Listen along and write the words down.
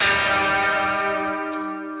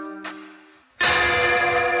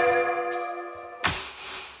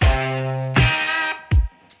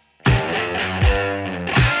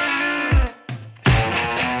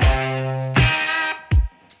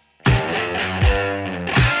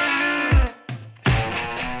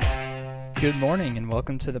Good morning and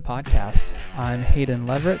welcome to the podcast. I'm Hayden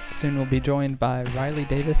Leverett. Soon we'll be joined by Riley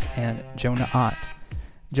Davis and Jonah Ott.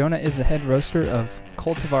 Jonah is the head roaster of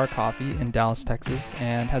Cultivar Coffee in Dallas, Texas,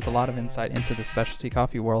 and has a lot of insight into the specialty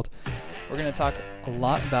coffee world. We're going to talk a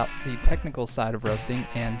lot about the technical side of roasting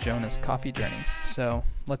and Jonah's coffee journey. So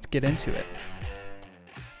let's get into it.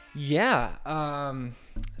 Yeah.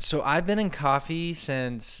 So I've been in coffee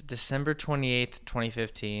since December 28th,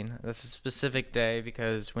 2015. That's a specific day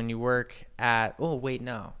because when you work at,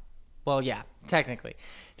 technically.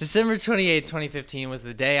 December 28th, 2015 was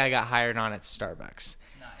the day I got hired on at Starbucks.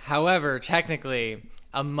 Nice. However, technically,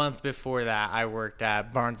 a month before that, I worked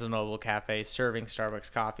at Barnes & Noble Cafe serving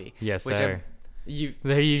Starbucks coffee. Yes, sir.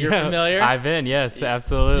 You're go. Familiar? I've been, yes,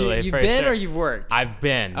 absolutely. You've been or you've worked? I've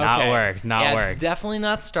been, not worked. It's definitely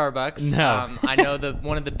not Starbucks. No. I know that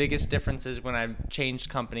one of the biggest differences when I changed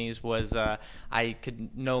companies was I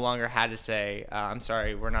could no longer had to say, I'm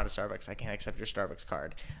sorry, we're not a Starbucks. I can't accept your Starbucks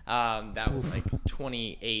card. That was like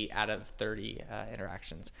 28 out of 30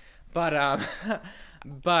 interactions. But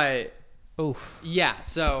Oof. Yeah,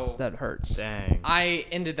 so That hurts. Dang. I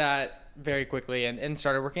ended that very quickly and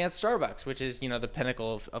started working at Starbucks, which is, the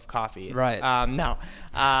pinnacle of coffee. Right.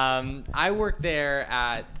 I worked there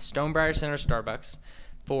at Stonebriar Center Starbucks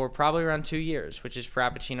for probably around 2 years, which is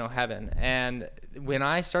Frappuccino heaven. And when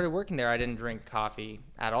I started working there, I didn't drink coffee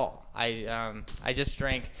at all. I just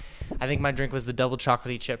drank, I think my drink was the double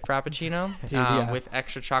chocolatey chip Frappuccino. Dude, yeah. With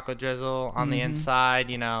extra chocolate drizzle on the inside,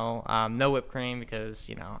 no whipped cream because,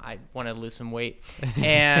 I wanted to lose some weight.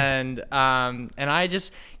 And I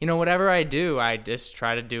just, whatever I do, I just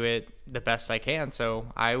try to do it the best I can. So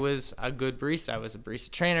I was a good barista. I was a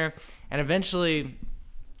barista trainer. And eventually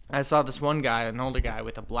I saw this one guy, an older guy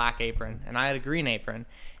with a black apron, and I had a green apron.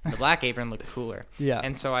 And the black apron looked cooler. Yeah.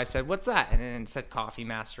 And so I said, "What's that?" And it said Coffee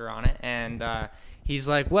Master on it. And he's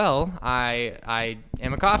like, "Well, I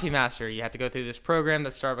am a coffee master. You have to go through this program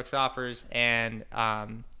that Starbucks offers, and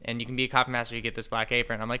you can be a coffee master. You get this black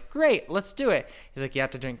apron." I'm like, "Great, let's do it." He's like, "You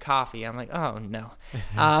have to drink coffee." I'm like, "Oh no."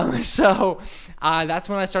 So that's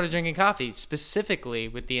when I started drinking coffee, specifically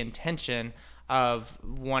with the intention of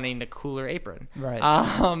wanting the cooler apron. Right.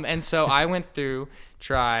 And so I went through,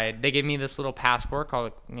 they gave me this little passport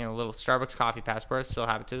called, little Starbucks coffee passport. I still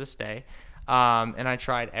have it to this day. And I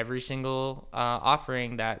tried every single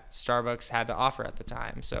offering that Starbucks had to offer at the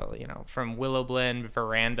time. So, from Willow Blend,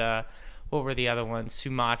 Veranda, what were the other ones?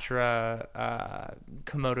 Sumatra,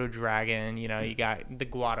 Komodo Dragon, you got the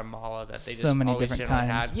Guatemala that they just so many always different generally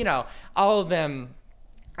kinds. had. All of them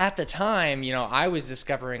at the time, I was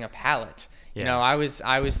discovering a palette. Yeah. I was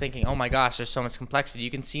thinking, oh my gosh, there's so much complexity.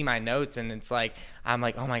 You can see my notes, and it's like, I'm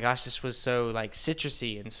like, oh my gosh, this was so like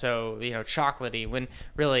citrusy and so, chocolatey, when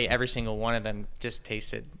really every single one of them just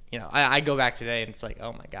tasted, I go back today and it's like,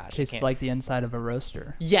 oh my gosh. Tastes like the inside of a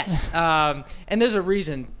roaster. Yes. And there's a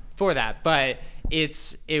reason for that, but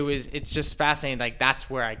it's just fascinating. Like, that's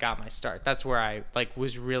where I got my start. That's where I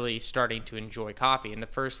was really starting to enjoy coffee. And the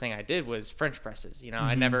first thing I did was French presses.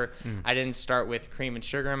 I didn't start with cream and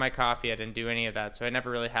sugar in my coffee. I didn't do any of that. So I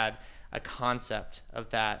never really had a concept of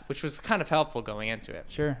that, which was kind of helpful going into it.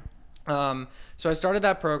 Sure. So I started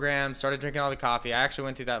that program, started drinking all the coffee. I actually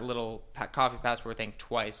went through that little coffee passport thing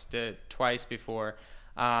twice before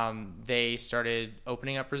they started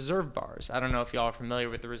opening up reserve bars. I don't know if y'all are familiar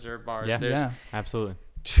with the reserve bars. There's Absolutely.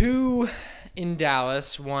 2 in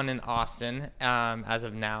Dallas, 1 in Austin. As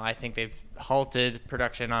of now, I think they've halted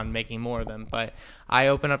production on making more of them. But I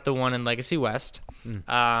opened up the one in Legacy West.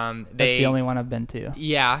 That's the only one I've been to.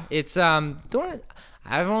 Yeah, it's the one.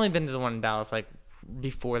 I've only been to the one in Dallas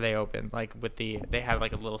before they opened. They had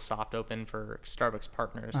a little soft open for Starbucks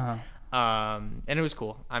partners. And it was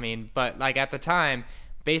cool. But at the time,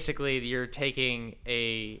 basically you're taking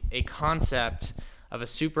a concept of a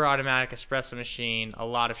super automatic espresso machine, a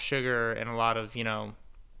lot of sugar, and a lot of,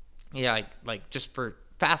 just for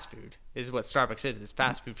fast food is what Starbucks is. It's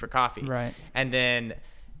fast food for coffee. Right. And then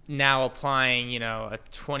now applying, a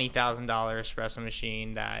 $20,000 espresso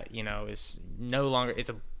machine that, is no longer, it's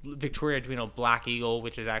a Victoria Arduino Black Eagle,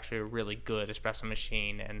 which is actually a really good espresso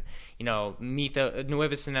machine, and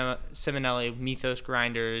Nueva Simonelli Mythos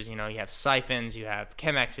grinders. You have siphons, you have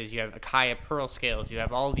Chemexes, you have Akaya Pearl scales, you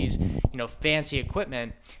have all these fancy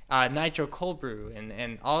equipment, Nitro cold brew,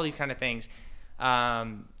 and all these kind of things.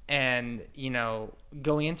 And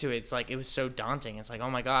going into it, it's it was so daunting. It's oh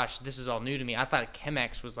my gosh, this is all new to me. I thought a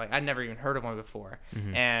Chemex was I'd never even heard of one before,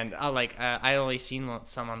 and I only seen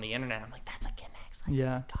some on the internet. I'm like, that's a Chemex.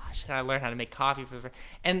 Yeah. Gosh, and I learned how to make coffee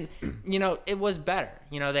and it was better.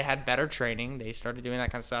 They had better training. They started doing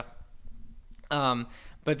that kind of stuff.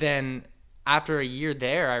 But then after a year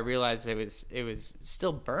there, I realized it was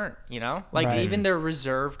still burnt, like Right. even their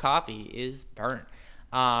reserve coffee is burnt.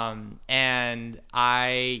 And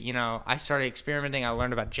I started experimenting. I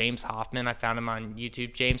learned about James Hoffman. I found him on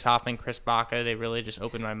YouTube. James Hoffman, Chris Baca, they really just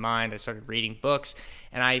opened my mind. I started reading books,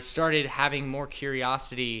 and I started having more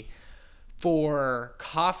curiosity for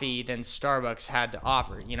coffee than Starbucks had to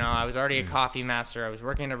offer. I was already a coffee master. I was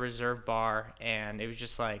working at a reserve bar, and it was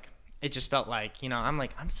just like, it just felt like,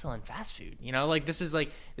 I'm still in fast food,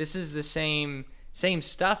 this is the same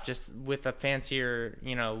stuff, just with a fancier,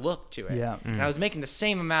 look to it. Yeah. And I was making the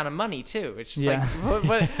same amount of money too. It's just Yeah.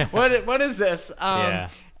 like, what is this? Yeah.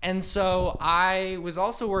 And so I was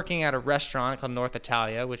also working at a restaurant called North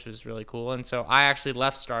Italia, which was really cool. And so I actually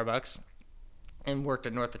left Starbucks and worked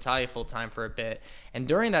at North Italia full time for a bit. And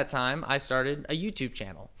during that time, I started a YouTube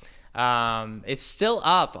channel. It's still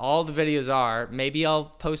up. All the videos are. Maybe I'll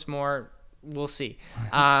post more. We'll see.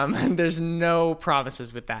 There's no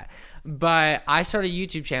promises with that. But I started a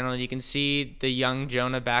YouTube channel, and you can see the young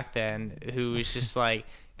Jonah back then, who was just like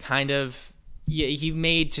kind of, he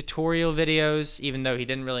made tutorial videos, even though he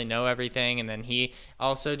didn't really know everything. And then he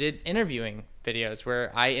also did interviewing videos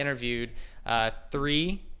where I interviewed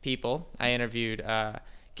 3 people. I interviewed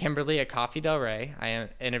Kimberly at Coffee Del Rey. I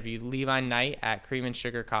interviewed Levi Knight at Cream and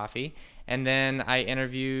Sugar Coffee. And then I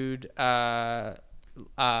interviewed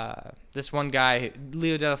this one guy,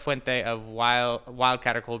 Leo De La Fuente of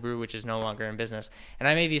Wildcatter Cold Brew, which is no longer in business. And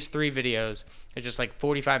I made these 3 videos. They're just like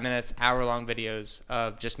 45 minutes, hour-long videos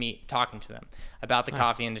of just me talking to them about the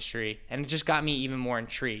coffee industry. And it just got me even more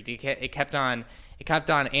intrigued. It kept on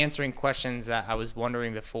answering questions that I was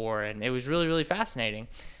wondering before, and it was really, really fascinating.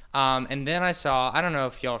 And then I don't know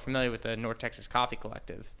if y'all are familiar with the North Texas Coffee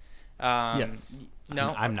Collective. Yes.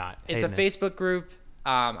 No? I'm not. It's a Facebook group.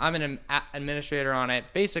 I'm an administrator on it.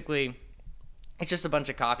 Basically, it's just a bunch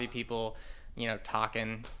of coffee people,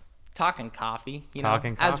 talking coffee,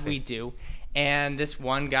 Talking as coffee. we do. And this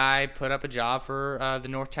one guy put up a job for the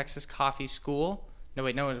North Texas Coffee School. No,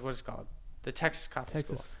 wait, no, what is it called? The Texas Coffee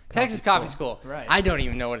School. Texas Coffee School. Right. I don't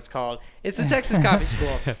even know what it's called. It's the Texas Coffee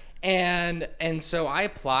School. And so I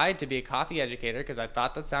applied to be a coffee educator because I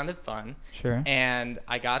thought that sounded fun. Sure. And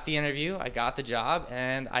I got the interview, I got the job,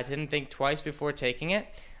 and I didn't think twice before taking it,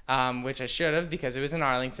 which I should have because it was in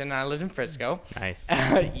Arlington and I lived in Frisco. Nice.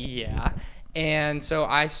 Yeah. And so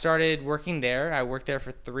I started working there. I worked there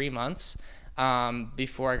for 3 months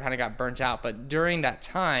before I kind of got burnt out. But during that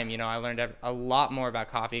time, I learned a lot more about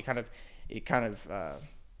coffee. It kind of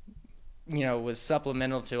was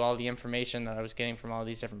supplemental to all the information that I was getting from all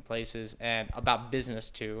these different places and about business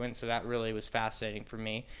too. And so that really was fascinating for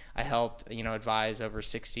me. I helped, advise over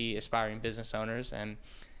 60 aspiring business owners, and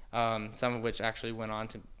some of which actually went on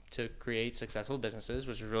to create successful businesses,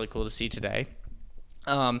 which is really cool to see today.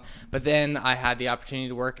 But then I had the opportunity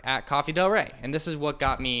to work at Coffee Del Rey, and this is what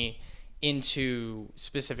got me into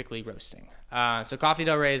specifically roasting. So Coffee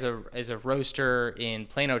Del Rey is a roaster in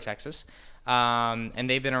Plano, Texas. And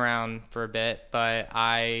they've been around for a bit, but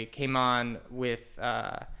I came on with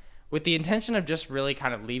the intention of just really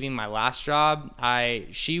kind of leaving my last job.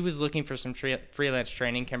 She was looking for some freelance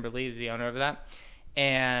training, Kimberly, the owner of that,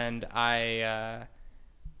 and I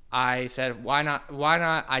said, why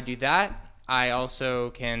not I do that? I also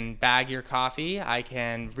can bag your coffee. I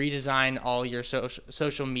can redesign all your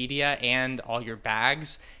social media and all your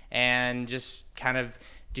bags, and just kind of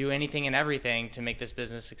do anything and everything to make this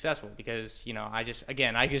business successful, because I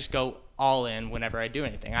just go all in whenever I do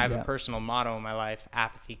anything. I have a personal motto in my life: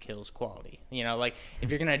 apathy kills quality. If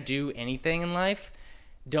you're gonna do anything in life,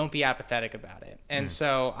 don't be apathetic about it. And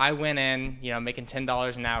so I went in, making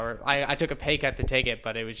 $10 an hour. I took a pay cut to take it,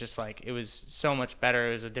 but it was just it was so much better.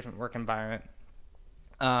 It was a different work environment.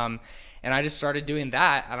 And I just started doing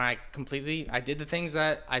that, and I did the things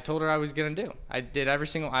that I told her I was going to do. I did every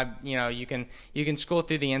single, you can scroll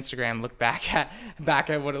through the Instagram, look back at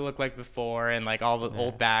what it looked like before, and all the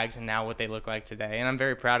old bags and now what they look like today. And I'm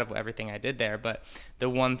very proud of everything I did there. But the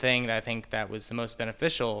one thing that I think that was the most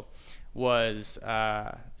beneficial was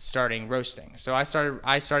starting roasting. So I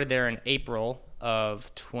started there in April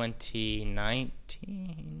of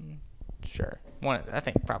 2019. Sure. I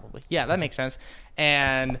think probably. Yeah, that makes sense.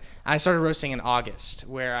 And I started roasting in August,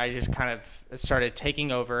 where I just kind of started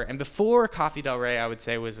taking over. And before Coffee Del Rey, I would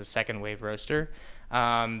say, was a second wave roaster,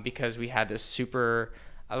 because we had this super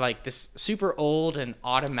old and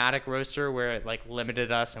automatic roaster where it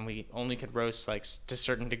limited us, and we only could roast to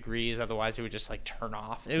certain degrees. Otherwise, it would just turn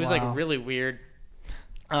off. It was really weird.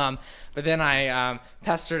 But then I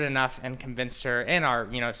pestered enough and convinced her, and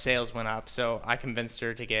our sales went up, so I convinced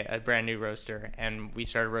her to get a brand new roaster, and we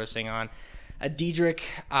started roasting on a Diedrich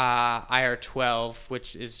IR12,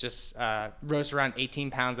 which is just roast around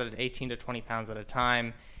 18 to 20 pounds at a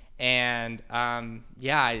time. And when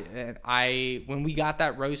we got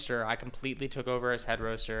that roaster, I completely took over as head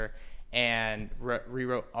roaster and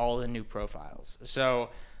rewrote all the new profiles. So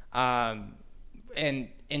and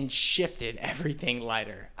shifted everything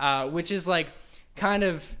lighter, which is like kind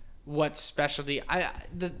of what specialty.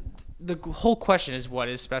 The whole question is, what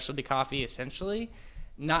is specialty coffee essentially?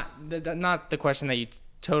 Not the question that you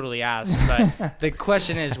totally asked, but the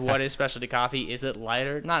question is, what is specialty coffee? Is it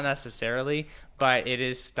lighter? Not necessarily, but it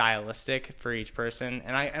is stylistic for each person,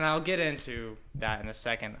 and I'll get into that in a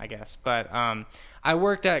second, I guess. But I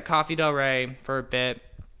worked at Coffee Del Rey for a bit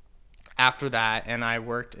after that, and I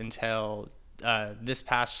worked until this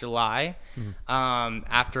past July.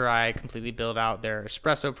 After I completely built out their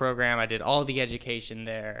espresso program, I did all the education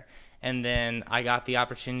there. And then I got the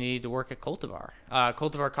opportunity to work at Cultivar.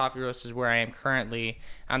 Cultivar Coffee Roast is where I am currently.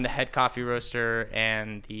 I'm the head coffee roaster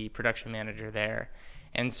and the production manager there.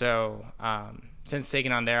 And so since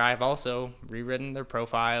taking on there, I've also rewritten their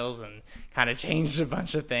profiles and kind of changed a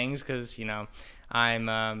bunch of things because,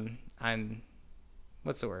 I'm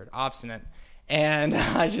what's the word? Obstinate. And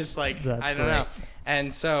I just I don't know.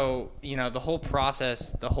 And so, the whole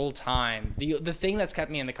process, the whole time, the thing that's kept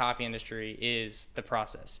me in the coffee industry is the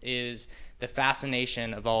process, is the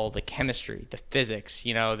fascination of all the chemistry, the physics,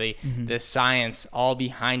 the science all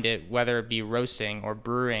behind it, whether it be roasting or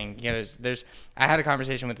brewing. I had a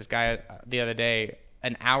conversation with this guy the other day,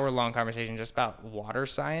 an hour-long conversation just about water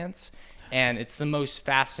science, and it's the most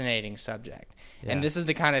fascinating subject. Yeah. And this is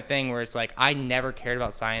the kind of thing where it's like, I never cared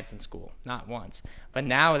about science in school, not once. But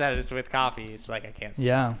now that it's with coffee, it's like I can't see.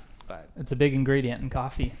 Yeah. But it's a big ingredient in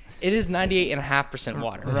coffee. It is 98.5%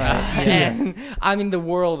 water. Right. And I mean, the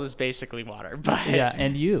world is basically water. But yeah,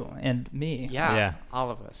 and you and me. Yeah. All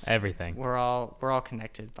of us. Everything. We're all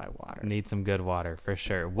connected by water. Need some good water for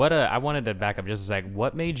sure. I wanted to back up just a sec.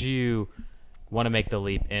 What made you want to make the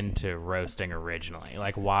leap into roasting originally?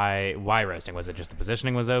 Like, why roasting? Was it just the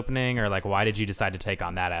positioning was opening, or like why did you decide to take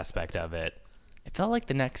on that aspect of it? It felt like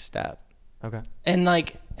the next step. Okay. And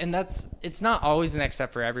it's not always the next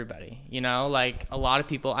step for everybody, like a lot of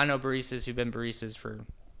people, I know baristas who've been baristas for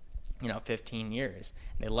 15 years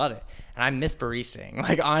and they love it, and I miss baristing.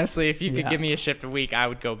 Like, honestly, if you could give me a shift a week, I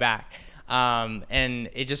would go back. And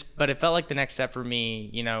but it felt like the next step for me,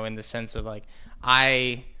 in the sense of like,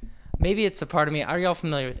 maybe it's a part of me. Are y'all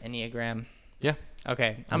familiar with Enneagram? Yeah.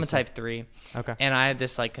 Okay. I'm a type 3. Okay. And I have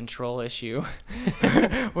this control issue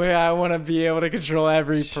where I want to be able to control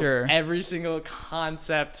every single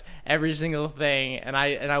concept, every single thing. And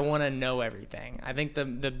I want to know everything. I think the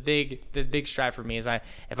big strive for me is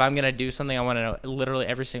if I'm going to do something, I want to know literally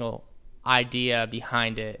every single idea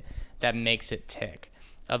behind it that makes it tick.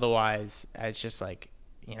 Otherwise, it's just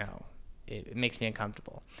it makes me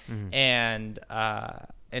uncomfortable. Mm-hmm.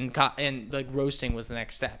 And like roasting was the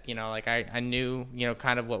next step, I knew,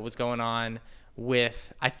 kind of what was going on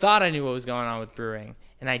I thought I knew what was going on with brewing,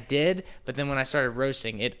 and I did, but then when I started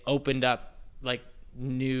roasting, it opened up like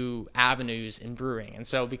new avenues in brewing. And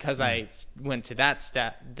so because I went to that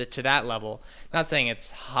step, to that level, not saying it's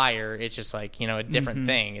higher, it's just a different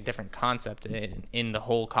thing, a different concept in the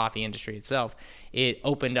whole coffee industry itself. It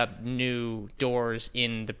opened up new doors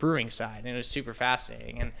in the brewing side, and it was super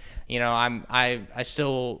fascinating. And I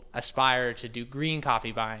still aspire to do green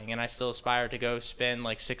coffee buying, and I still aspire to go spend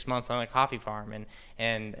 6 months on a coffee farm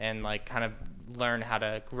and kind of learn how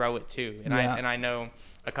to grow it too. And I know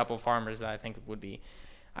a couple of farmers that I think would be,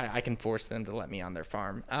 I can force them to let me on their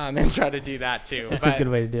farm and try to do that too. That's a good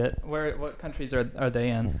way to do it. What countries are they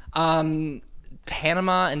in?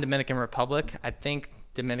 Panama and Dominican Republic. I think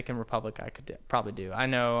Dominican Republic I could probably do. I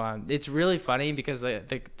know it's really funny because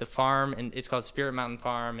the farm, and it's called Spirit Mountain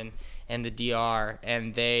Farm and the DR,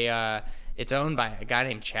 and they it's owned by a guy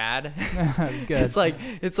named Chad. Good. It's like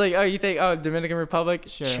you think Dominican Republic,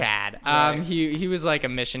 sure. Chad. Right. He was like a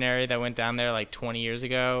missionary that went down there 20 years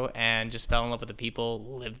ago and just fell in love with the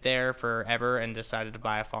people, lived there forever, and decided to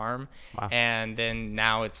buy a farm. Wow. And then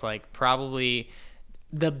now it's probably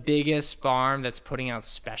the biggest farm that's putting out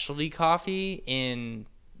specialty coffee in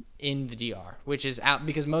the DR, which is out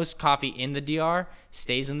because most coffee in the DR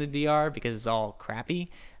stays in the DR because it's all crappy.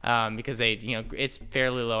 Because they, it's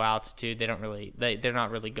fairly low altitude. They're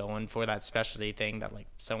not really going for that specialty thing that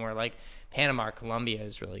somewhere like Panama or Colombia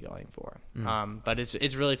is really going for. But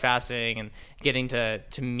it's really fascinating, and getting to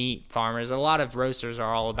meet farmers. A lot of roasters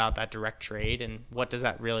are all about that direct trade, and what does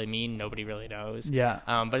that really mean? Nobody really knows. Yeah.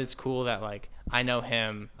 But it's cool that I know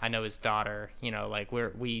him. I know his daughter. You know, like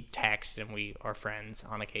we text and we are friends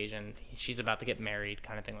on occasion. She's about to get married,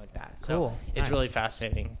 kind of thing like that. So Cool. it's Nice. really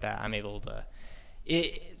fascinating that I'm able to.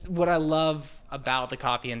 What I love about the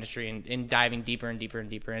coffee industry and diving deeper and deeper and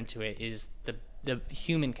deeper into it is the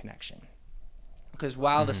human connection. Because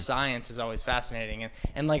while the science is always fascinating,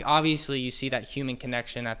 and like obviously you see that human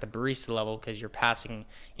connection at the barista level because you're passing,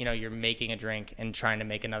 you know, you're making a drink and trying to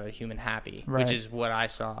make another human happy, Right. which is what I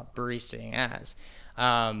saw baristaing as.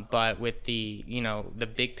 But with the, you know, the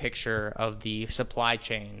big picture of the supply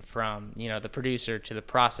chain from, you know, the producer to the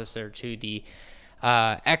processor to the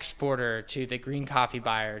exporter to the green coffee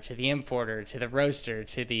buyer to the importer to the roaster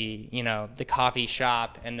to the, you know, the coffee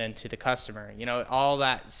shop and then to the customer, you know, all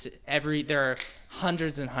that there are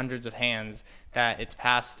hundreds and hundreds of hands that it's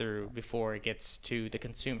passed through before it gets to the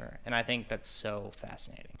consumer, and I think that's so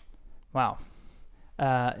fascinating. Wow.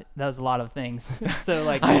 That was a lot of things. So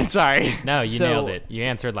like, I'm sorry. No, you So- nailed it. You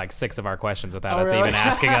answered like 6 of our questions without Oh, us really? even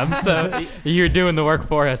asking them. So you're doing the work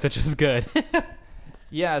for us, which is good.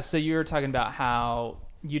 yeah. So you were talking about how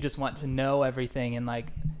you just want to know everything, and like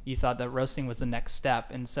you thought that roasting was the next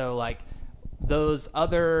step, and so like those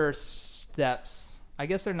other steps, I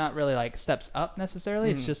guess they're not really like steps up necessarily.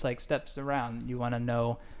 It's just like steps around. You want to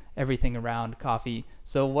know everything around coffee.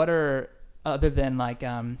 So what are, other than like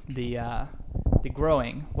the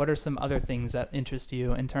growing, what are some other things that interest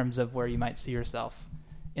you in terms of where you might see yourself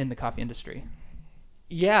in the coffee industry?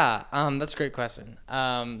 Yeah, that's a great question.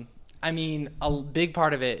 I mean, a big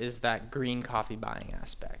part of it is that green coffee buying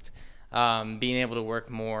aspect. Being able to work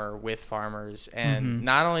more with farmers and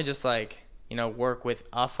not only just like, you know, work with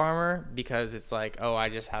a farmer because it's like, oh, I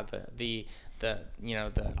just have the you know,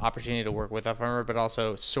 the opportunity to work with a farmer, but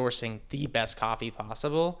also sourcing the best coffee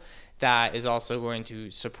possible that is also going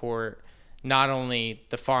to support not only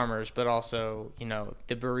the farmers, but also, you know,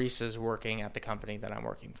 the baristas working at the company that I'm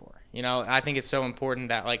working for. You know, I think it's so important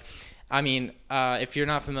that, like, I mean, if you're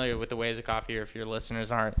not familiar with the ways of coffee, or if your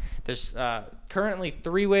listeners aren't, there's currently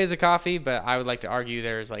 3 ways of coffee, but I would like to argue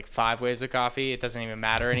there's like 5 ways of coffee. It doesn't even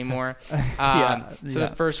matter anymore. So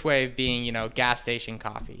the first wave being, you know, gas station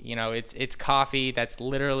coffee. You know, it's coffee that's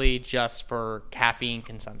literally just for caffeine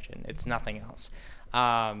consumption. It's nothing else.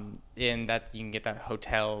 In that you can get that at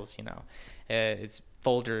hotels, you know, it's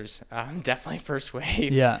Folgers, definitely first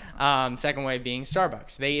wave. Yeah. Second wave being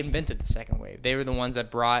Starbucks. They invented the second wave. They were the ones that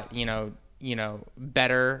brought, you know,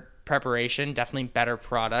 better preparation, definitely better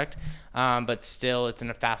product, but still it's in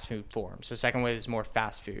a fast food form. So second wave is more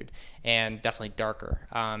fast food and definitely darker,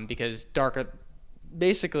 because darker,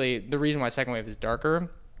 basically the reason why second wave is darker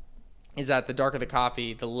is that the darker the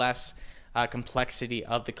coffee, the less complexity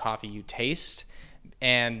of the coffee you taste,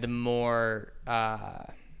 and the more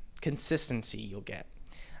consistency you'll get.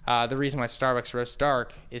 The reason why Starbucks roasts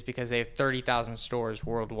dark is because they have 30,000 stores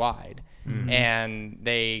worldwide, and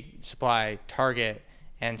they supply Target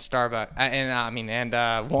and Starbucks and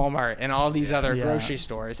Walmart and all these other grocery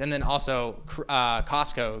stores, and then also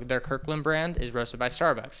Costco. Their Kirkland brand is roasted by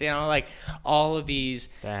Starbucks. You know, like all of these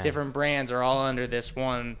different brands are all under this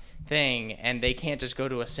one thing, and they can't just go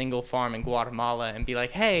to a single farm in Guatemala and be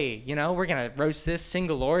like, hey, you know, we're gonna roast this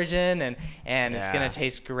single origin and it's gonna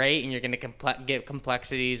taste great, and you're gonna get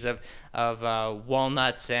complexities of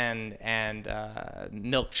walnuts and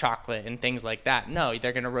milk chocolate and things like that. No,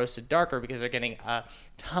 they're gonna roast it darker because they're getting a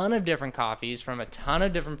ton of different coffees from a ton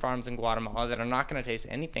of different farms in Guatemala that are not gonna taste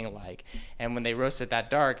anything alike. And when they roast it that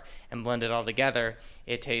dark and blend it all together,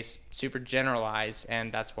 it tastes super generalized,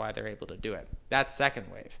 and that's why they're able to do it. That's second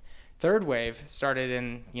wave. Third wave started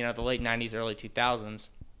in, you know, the late 90s, early 2000s.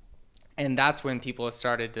 And that's when people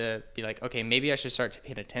started to be like, okay, maybe I should start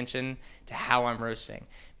paying attention to how I'm roasting.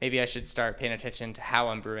 Maybe I should start paying attention to how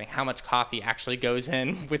I'm brewing, how much coffee actually goes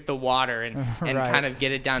in with the water, and kind of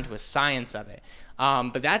get it down to a science of it.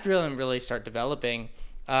 But that didn't really start developing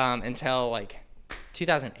until like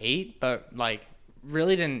 2008, but like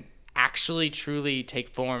really didn't actually truly take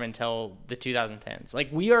form until the 2010s. Like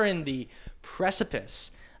we are in the precipice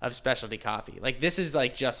of specialty coffee. Like this is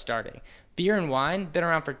like just starting. Beer and wine been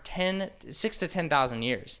around for 6 to 10,000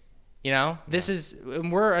 years. You know,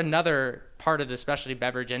 we're another part of the specialty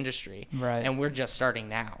beverage industry, Right. and we're just starting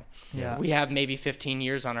now. Yeah. We have maybe 15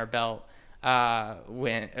 years on our belt.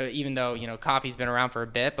 Even though, you know, coffee's been around for a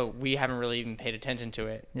bit, but we haven't really even paid attention to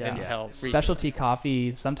it until recently. Specialty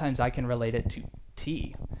coffee, sometimes I can relate it to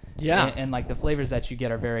tea. Yeah. And like the flavors that you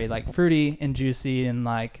get are very like fruity and juicy and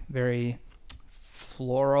like very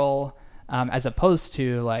floral, as opposed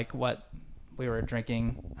to like what we were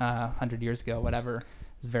drinking 100 years ago, whatever.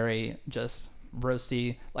 It's very just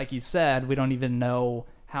roasty. Like you said, we don't even know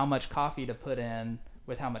how much coffee to put in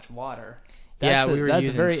with how much water. That's we were that's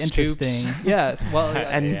using very scoops. interesting. Yeah, well,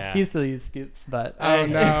 And- Yeah. he still uses scoops, but Oh,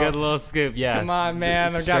 no. Good little scoop. Yeah. Come on, man.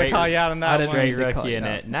 I gotta Straight- call you out on I that didn't one. Straight mean to call rookie you in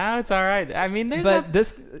out. it. No, it's all right. I mean, there's but not-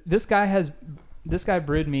 this guy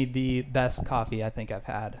brewed me the best coffee I think I've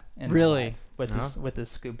had in my Really? life with No?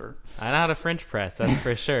 this scooper. I know how to French press, that's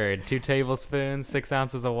for sure. 2 tablespoons, 6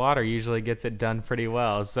 ounces of water usually gets it done pretty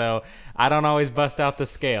well. So I don't always bust out the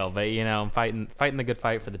scale, but I'm fighting the good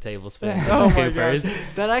fight for the tablespoons. Oh and my scoopers. god,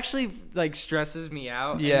 that actually like stresses me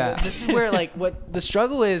out. And Yeah. this is where like what the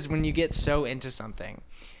struggle is when you get so into something,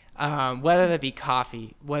 whether that be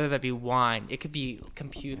coffee, whether that be wine, it could be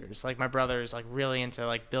computers. Like my brother is like really into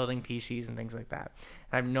like building PCs and things like that.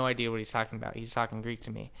 I have no idea what he's talking about. He's talking Greek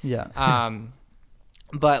to me. Yeah.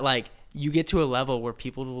 But like you get to a level where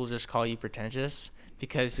people will just call you pretentious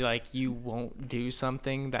because like you won't do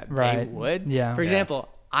something that they Right. would. Yeah. For Yeah. example,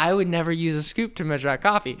 I would never use a scoop to measure out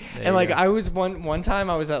coffee. There And you like go. I was one time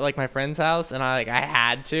I was at like my friend's house and I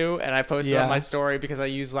had to, and I posted Yeah. on my story because I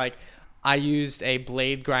used a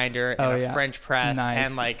blade grinder and Oh, a yeah. French press Nice.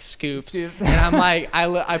 and like scoops. Scoops. And I'm like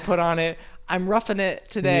I put on it, I'm roughing it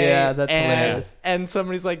today. Yeah, that's and, hilarious. And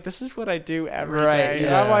somebody's like, this is what I do every day. Right, And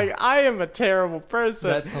yeah. I'm like, I am a terrible person.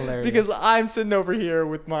 That's hilarious. Because I'm sitting over here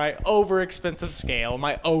with my over expensive scale,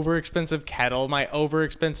 my over expensive kettle, my over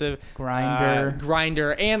expensive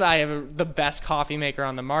grinder, and I have the best coffee maker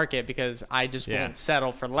on the market because I just Yeah. won't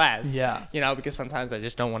settle for less. Yeah. Because sometimes I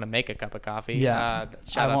just don't want to make a cup of coffee. Yeah.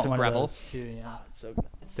 Shout I out want to one of Breville. those too, yeah. It's so good.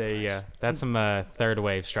 It's so There you go. nice. That's some third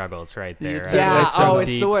wave struggles right there. Yeah. That's some It's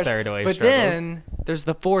deep the worst. third wave But struggles. then there's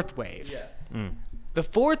the fourth wave. Yes. The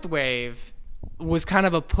fourth wave was kind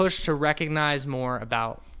of a push to recognize more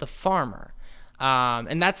about the farmer.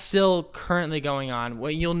 And that's still currently going on.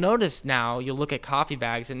 What you'll notice now, you'll look at coffee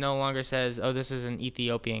bags, it no longer says, oh, this is an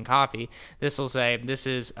Ethiopian coffee. This will say, this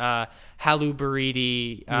is Halu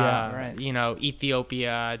Baridi, Yeah, right.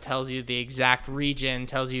 Ethiopia. It tells you the exact region,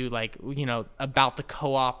 tells you, about the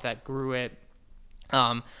co-op that grew it.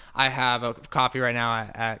 I have a coffee right now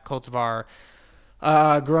at Cultivar,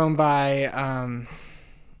 grown by,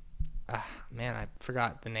 man, I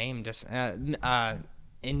forgot the name. Just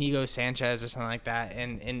Inigo Sanchez or something like that.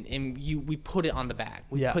 And we put it on the bag.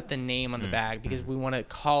 We Yeah. put the name on the bag because we want to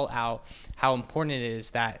call out how important it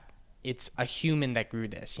is that it's a human that grew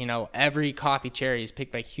this. Every coffee cherry is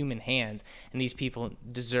picked by human hands, and these people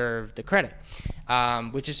deserve the credit,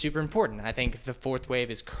 which is super important. I think the fourth wave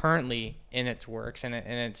is currently in its works, and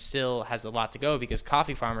it still has a lot to go because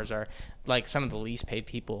coffee farmers are like some of the least paid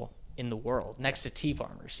people in the world, next to tea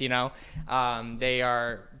farmers. They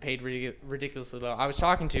are paid ridiculously low. I was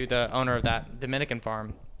talking to the owner of that Dominican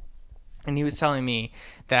farm, and he was telling me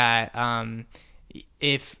that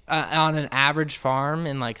if on an average farm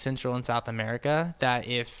in like Central and South America, that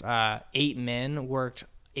if 8 men worked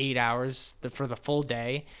 8 hours for the full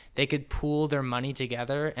day, they could pool their money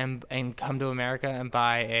together and come to America and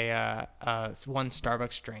buy a one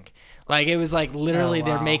Starbucks drink. Like it was like literally Oh,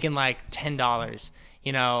 they're wow. making like $10.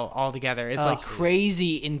 All together. It's like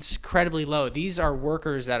crazy, incredibly low. These are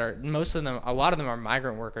workers that are, a lot of them are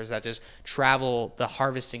migrant workers that just travel the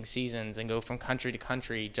harvesting seasons and go from country to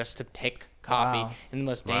country just to pick coffee Wow. in the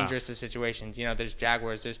most dangerous of situations. There's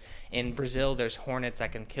jaguars. In Brazil, there's hornets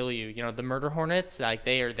that can kill you. The murder hornets, like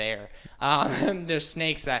they are there. There's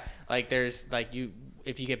snakes that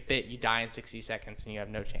if you get bit, you die in 60 seconds and you have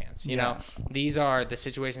no chance. These are the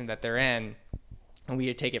situations that they're in. And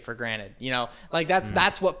we take it for granted,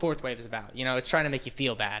 that's what fourth wave is about. It's trying to make you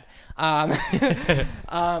feel bad.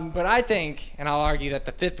 But I think, and I'll argue that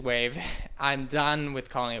the fifth wave, I'm done with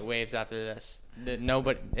calling it waves after this.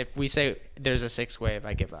 If we say there's a sixth wave,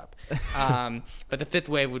 I give up. But the fifth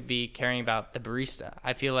wave would be caring about the barista.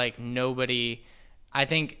 I feel like I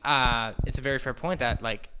think it's a very fair point that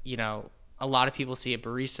a lot of people see a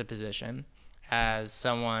barista position as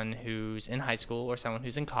someone who's in high school or someone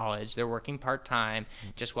who's in college. They're working part-time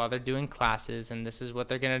just while they're doing classes, and this is what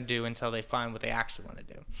they're going to do until they find what they actually want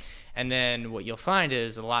to do. And then what you'll find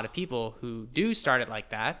is a lot of people who do start it like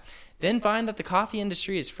that then find that the coffee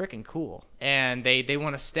industry is freaking cool, and they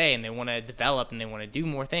want to stay and they want to develop and they want to do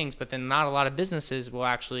more things, but then not a lot of businesses will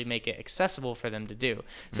actually make it accessible for them to do.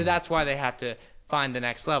 So that's why they have to find the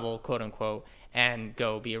next level, quote unquote, and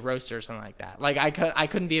go be a roaster or something like that. Like I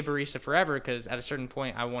couldn't be a barista forever because at a certain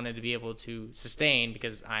point I wanted to be able to sustain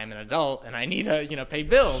because I'm an adult and I need to pay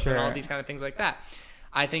bills and all these kind of things like that.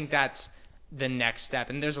 I think that's the next step,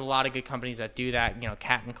 and there's a lot of good companies that do that.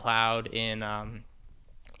 Cat and Cloud in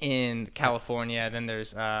California. Then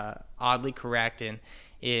there's Oddly Correct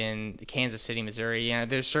in Kansas City, Missouri.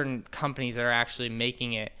 There's certain companies that are actually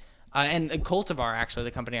making it And Cultivar, actually,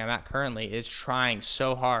 the company I'm at currently, is trying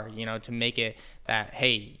so hard, to make it that,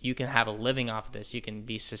 hey, you can have a living off of this. You can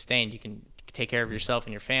be sustained. You can take care of yourself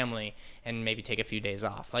and your family and maybe take a few days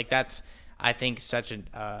off. Like, that's, I think, such an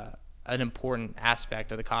important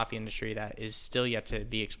aspect of the coffee industry that is still yet to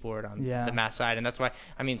be explored on the mass side. And that's why,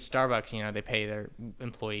 Starbucks, they pay their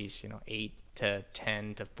employees, $8 to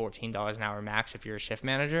 $10 to $14 an hour max if you're a shift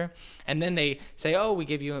manager. And then they say, oh, we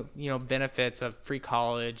give you, benefits of free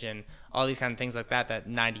college and all these kind of things like that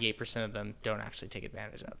 98% of them don't actually take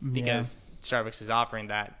advantage of, because Starbucks is offering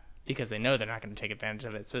that because they know they're not going to take advantage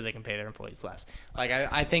of it, so they can pay their employees less. Like,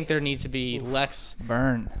 I think there needs to be less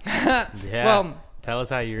burn. Well, tell us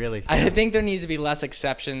how you really feel. I think there needs to be less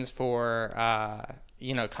exceptions for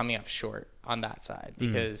coming up short on that side,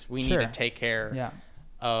 because we need to take care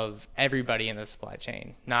of everybody in the supply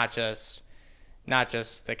chain, not just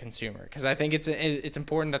the consumer. Because I think it's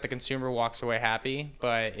important that the consumer walks away happy,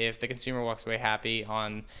 but if the consumer walks away happy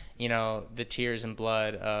on the tears and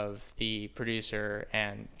blood of the producer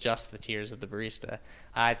and just the tears of the barista,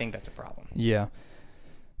 I think that's a problem. Yeah.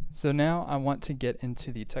 So now I want to get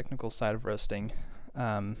into the technical side of roasting,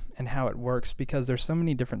 and how it works, because there's so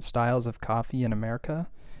many different styles of coffee in America,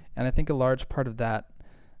 and I think a large part of that,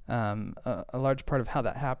 a large part of how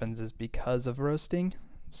that happens is because of roasting.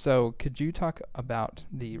 So could you talk about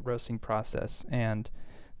the roasting process and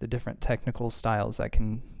the different technical styles that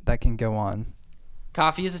can go on?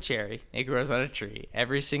 Coffee is a cherry. It grows on a tree.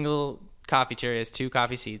 Every single coffee cherry has 2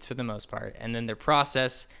 coffee seeds for the most part, and then they're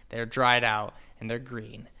processed, they're dried out, and they're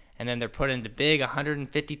green. And then they're put into big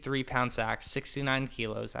 153-pound sacks, 69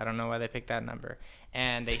 kilos. I don't know why they picked that number.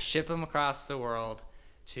 And they ship them across the world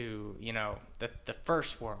to, the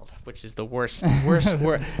first world, which is the worst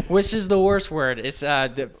word. Which is the worst word. It's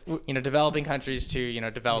developing countries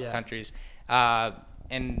to developed countries.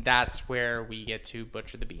 And that's where we get to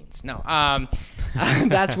butcher the beans. No,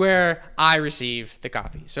 that's where I receive the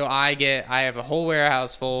coffee. So I have a whole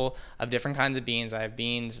warehouse full of different kinds of beans. I have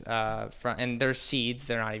beans and they're seeds.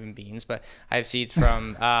 They're not even beans, but I have seeds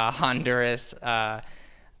from Honduras,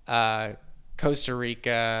 Costa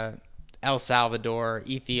Rica, El Salvador,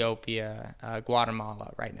 Ethiopia,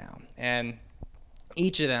 Guatemala right now. And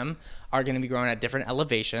each of them are going to be grown at different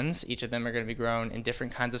elevations. Each of them are going to be grown in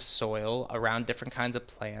different kinds of soil, around different kinds of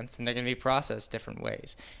plants, and they're going to be processed different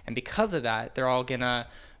ways. And because of that, they're all going to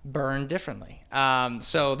burn differently.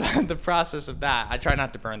 So the process of that, I try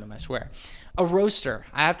not to burn them, I swear. A roaster.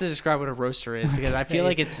 I have to describe what a roaster is, because I feel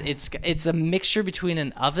like it's a mixture between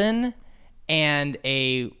an oven and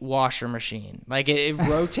a washer machine. Like it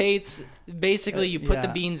rotates. Basically, you put the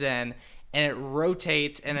beans in, and it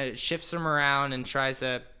rotates, and it shifts them around and tries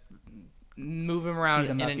to move them around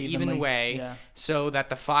in an even way, so that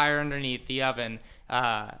the fire underneath the oven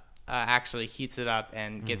actually heats it up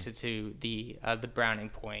and gets it to the browning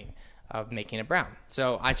point of making it brown.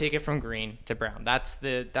 So I take it from green to brown. That's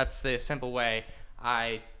the simple way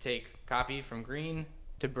I take coffee from green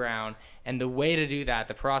to brown. And the way to do that,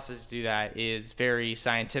 the process to do that, is very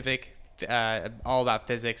scientific, all about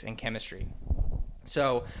physics and chemistry.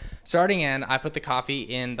 So starting in, I put the coffee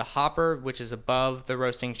in the hopper, which is above the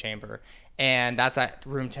roasting chamber, and that's at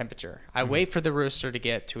room temperature. I wait for the roaster to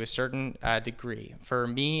get to a certain degree. For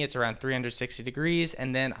me, it's around 360 degrees,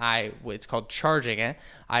 and then it's called charging it.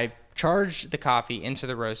 I charge the coffee into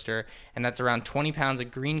the roaster, and that's around 20 pounds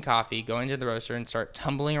of green coffee going to the roaster and start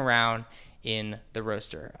tumbling around in the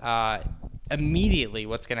roaster. Immediately,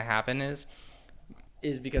 what's going to happen is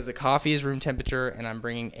because the coffee is room temperature and I'm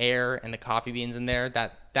bringing air and the coffee beans in there,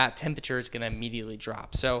 that temperature is going to immediately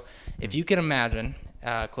drop. So if you can imagine,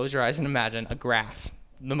 close your eyes and imagine a graph.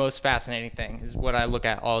 The most fascinating thing is what I look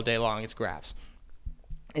at all day long is graphs.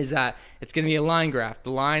 Is that it's going to be a line graph. The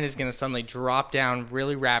line is going to suddenly drop down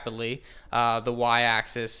really rapidly, the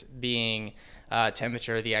y-axis being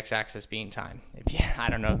temperature, the x-axis being time. I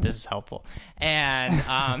don't know if this is helpful. And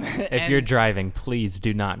if you're driving, please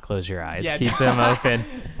do not close your eyes. Yeah, keep them open.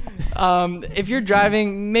 If you're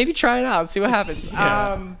driving, maybe try it out, see what happens.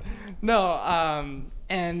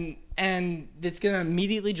 And it's going to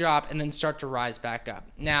immediately drop and then start to rise back up.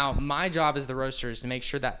 Now, my job as the roaster is to make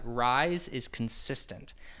sure that rise is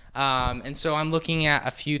consistent. And so I'm looking at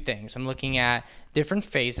a few things. I'm looking at different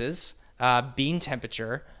phases, bean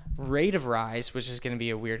temperature, rate of rise, which is going to be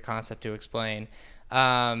a weird concept to explain,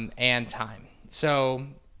 and time. So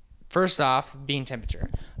First off, bean temperature.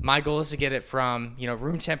 My goal is to get it from,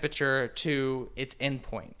 room temperature to its end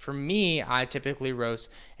point. For me, I typically roast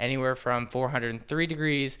anywhere from 403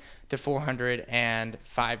 degrees to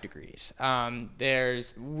 405 degrees.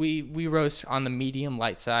 We roast on the medium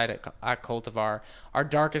light side at Cultivar. Our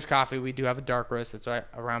darkest coffee, we do have a dark roast that's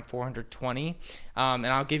around 420. And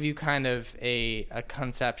I'll give you kind of a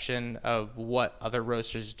conception of what other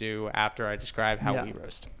roasters do after I describe how we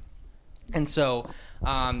roast. And so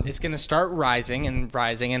it's going to start rising. And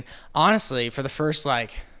honestly, for the first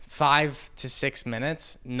 5 to 6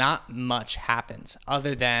 minutes, not much happens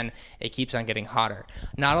other than it keeps on getting hotter.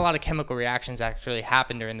 Not a lot of chemical reactions actually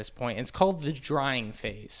happen during this point. It's called the drying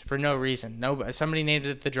phase for no reason. Somebody named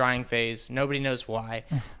it the drying phase. Nobody knows why.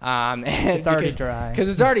 It's already dry. Because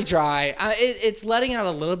it's already dry. It's letting out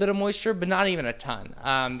a little bit of moisture, but not even a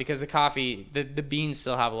ton. Because the coffee, the beans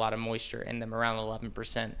still have a lot of moisture in them. Around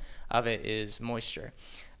 11% of it is moisture.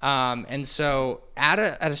 And so at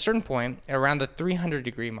a certain point, around the 300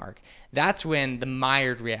 degree mark, that's when the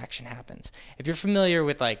Maillard reaction happens. If you're familiar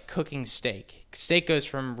with cooking steak goes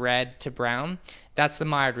from red to brown. That's the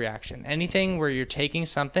Maillard reaction. Anything where you're taking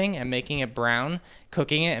something and making it brown,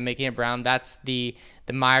 cooking it and making it brown, that's the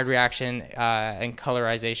Maillard reaction, and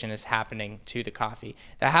colorization is happening to the coffee.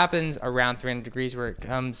 That happens around 300 degrees where it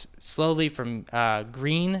comes slowly from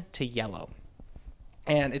green to yellow.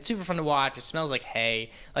 And it's super fun to watch. It smells like hay.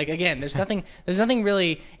 Again, there's nothing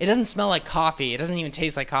really, it doesn't smell like coffee. It doesn't even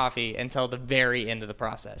taste like coffee until the very end of the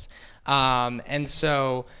process. And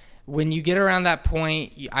so when you get around that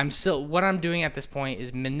point, what I'm doing at this point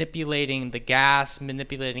is manipulating the gas,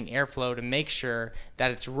 manipulating airflow to make sure that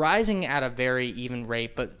it's rising at a very even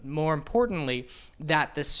rate, but more importantly,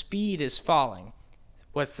 that the speed is falling.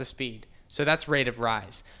 What's the speed? So that's rate of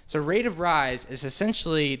rise. So rate of rise is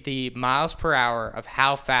essentially the miles per hour of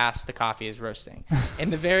how fast the coffee is roasting.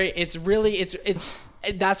 And that's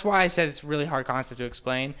why I said it's a really hard concept to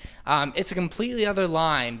explain. It's a completely other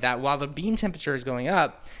line that while the bean temperature is going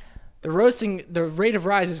up, the rate of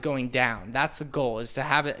rise is going down. That's the goal, is to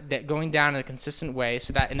have it going down in a consistent way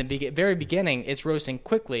so that in the very beginning, it's roasting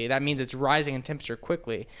quickly. That means it's rising in temperature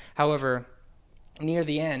quickly. However, near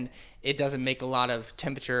the end, it doesn't make a lot of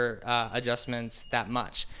temperature adjustments that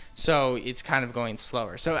much. So it's kind of going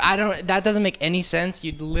slower. So that doesn't make any sense.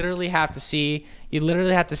 You'd literally have to see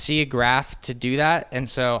a graph to do that. And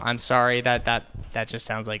so I'm sorry that just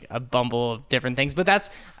sounds like a bumble of different things, but that's,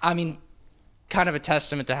 kind of a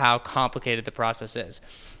testament to how complicated the process is.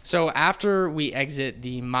 So after we exit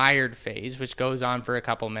the Maillard phase, which goes on for a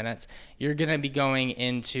couple minutes, you're going to be going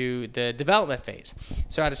into the development phase.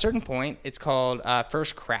 So at a certain point, it's called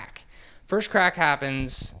first crack. First crack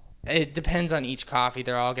happens, it depends on each coffee.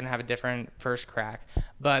 They're all going to have a different first crack.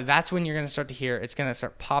 But that's when you're going to start to hear, it's going to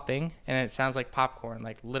start popping, and it sounds like popcorn,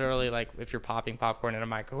 literally if you're popping popcorn in a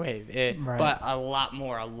microwave. Right. But a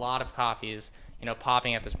lot of coffee is,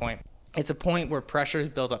 popping at this point. It's a point where pressure is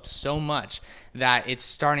built up so much that it's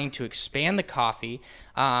starting to expand the coffee.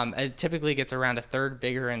 It typically gets around a third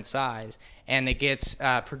bigger in size, and it gets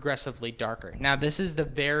progressively darker. Now, this is the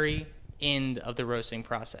very end of the roasting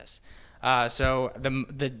process. So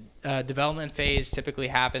the development phase typically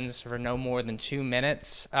happens for no more than 2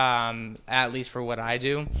 minutes, at least for what I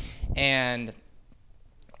do. And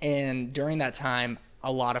during that time,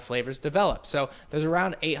 a lot of flavors develop. So there's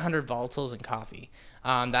around 800 volatiles in coffee.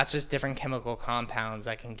 That's just different chemical compounds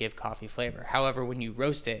that can give coffee flavor. However, when you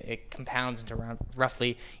roast it, it compounds into around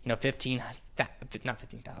roughly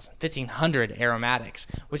 1,500 aromatics,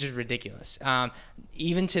 which is ridiculous.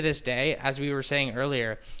 Even to this day, as we were saying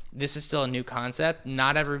earlier, this is still a new concept.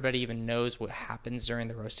 Not everybody even knows what happens during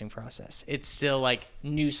the roasting process. It's still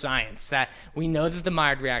new science that we know that the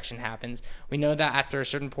Maillard reaction happens. We know that after a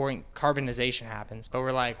certain point, carbonization happens, but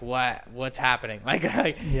we're like, what's happening?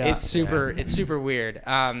 It's super weird.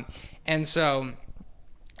 And so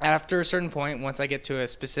after a certain point, once I get to a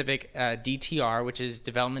specific DTR, which is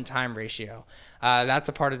development time ratio, that's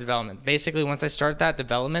a part of development. Basically, once I start that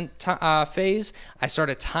development phase, I start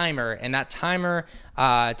a timer, and that timer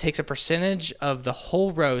takes a percentage of the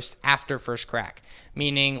whole roast after first crack.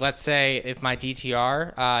 Meaning, let's say if my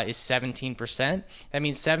DTR is 17%, that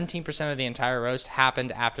means 17% of the entire roast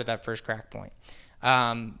happened after that first crack point,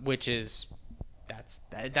 which is...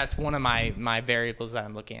 That's one of my variables that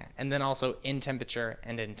I'm looking at. And then also in temperature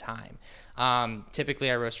and in time.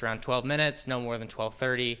 Typically I roast around 12 minutes, no more than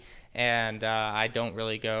 12:30, and I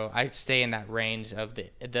stay in that range of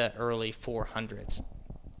the early 400s.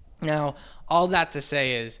 Now, all that to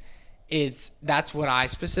say is that's what I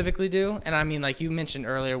specifically do. And I mean, like you mentioned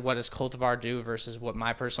earlier, what does Cultivar do versus what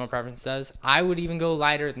my personal preference does? I would even go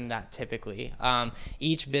lighter than that typically.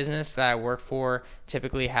 Each business that I work for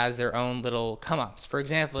typically has their own little come-ups. For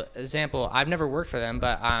example, I've never worked for them,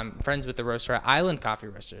 but I'm friends with the roaster at Island Coffee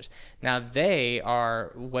Roasters. Now, they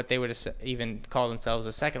are what they would even call themselves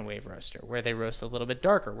a second wave roaster, where they roast a little bit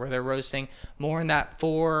darker, where they're roasting more in that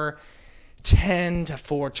 410 to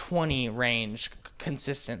 420 range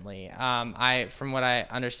consistently. From what I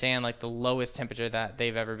understand, like the lowest temperature that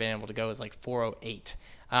they've ever been able to go is like 408,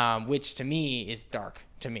 which to me is dark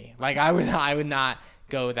to me. Like I would not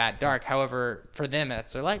go that dark. However, for them,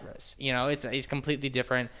 that's their light roast. You know, it's a completely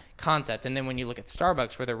different concept. And then when you look at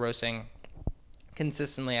Starbucks, where they're roasting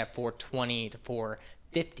consistently at 420 to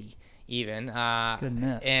 450 even,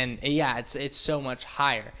 Goodness. and yeah, it's so much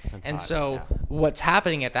higher. That's and hot, so yeah. what's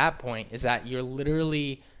happening at that point is that you're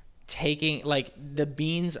literally taking, like, the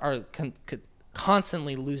beans are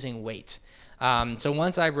constantly losing weight. So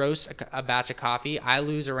once I roast a batch of coffee, I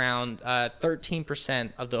lose around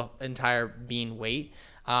 13% of the entire bean weight.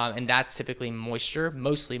 And that's typically moisture,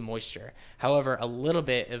 mostly moisture. However, a little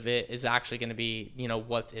bit of it is actually going to be, you know,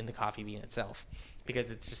 what's in the coffee bean itself,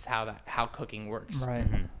 because it's just how cooking works. Right.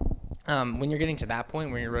 When you're getting to that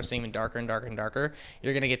point where you're roasting even darker and darker and darker,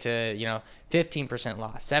 you're going to get to, you know, 15%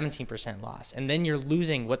 loss, 17% loss. And then you're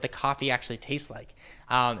losing what the coffee actually tastes like.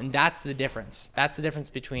 And that's the difference. That's the difference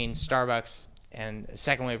between Starbucks and a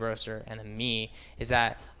second wave roaster and then me, is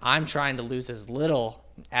that I'm trying to lose as little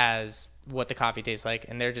as what the coffee tastes like,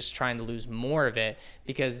 and they're just trying to lose more of it,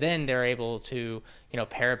 because then they're able to, you know,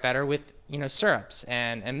 pair it better with, you know, syrups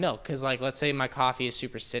and milk. Because, like, let's say my coffee is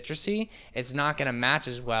super citrusy, it's not going to match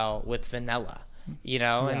as well with vanilla, you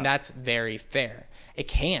know. Yeah. And that's very fair. It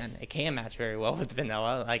can match very well with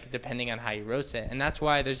vanilla, like, depending on how you roast it. And that's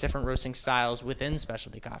why there's different roasting styles within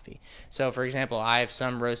specialty coffee. So, for example, I have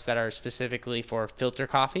some roasts that are specifically for filter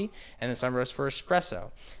coffee, and then some roasts for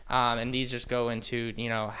espresso. And these just go into, you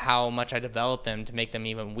know, how much I develop them to make them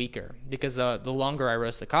even weaker. Because the longer I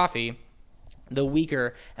roast the coffee, the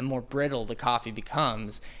weaker and more brittle the coffee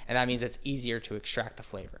becomes, and that means it's easier to extract the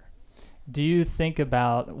flavor. Do you think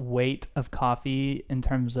about weight of coffee in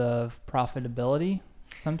terms of profitability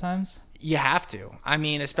sometimes? You have to. I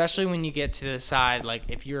mean, especially when you get to the side, like,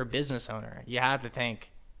 if you're a business owner, you have to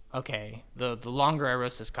think, okay, the longer I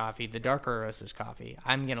roast this coffee, the darker I roast this coffee,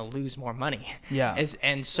 I'm going to lose more money. Yeah.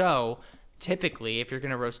 And so typically, if you're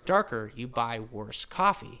going to roast darker, you buy worse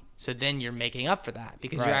coffee. So then you're making up for that,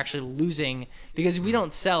 because Right. you're actually losing, because we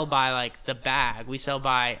don't sell by, like, the bag. We sell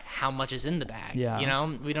by how much is in the bag. Yeah. You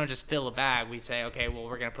know, we don't just fill a bag. We say, okay, well,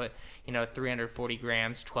 we're going to put, you know, 340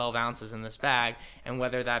 grams, 12 ounces in this bag. And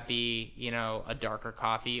whether that be, you know, a darker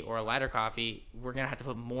coffee or a lighter coffee, we're going to have to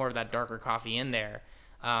put more of that darker coffee in there,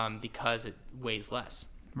 because it weighs less.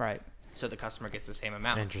 Right. So the customer gets the same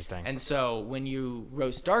amount. Interesting. And so when you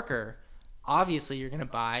roast darker, obviously you're going to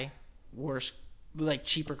buy worse, like,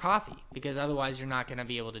 cheaper coffee, because otherwise you're not going to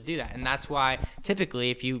be able to do that. And that's why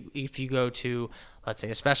typically if you go to, let's say,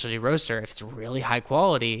 a specialty roaster, if it's really high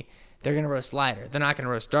quality, they're going to roast lighter. They're not going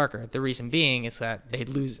to roast darker. The reason being is that they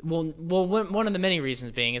lose, one of the many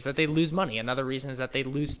reasons being is that they lose money. Another reason is that they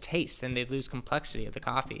lose taste and they lose complexity of the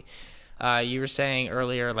coffee. You were saying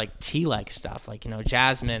earlier, like, tea-like stuff, like, you know,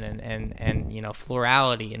 jasmine and you know,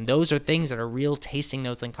 florality, and those are things that are real tasting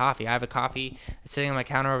notes in coffee. I have a coffee that's sitting on my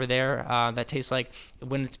counter over there that tastes like,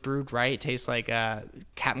 when it's brewed right, it tastes like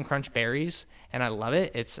Captain Crunch berries, and I love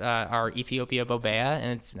it. It's our Ethiopia Bobea,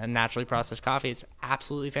 and it's a naturally processed coffee. It's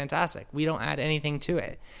absolutely fantastic. We don't add anything to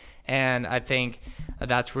it. And I think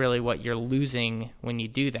that's really what you're losing when you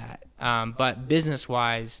do that. But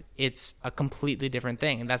business-wise, it's a completely different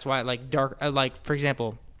thing. And that's why, like, for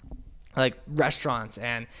example, like restaurants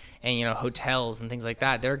and you know, hotels and things like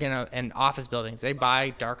that, and office buildings, they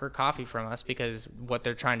buy darker coffee from us because what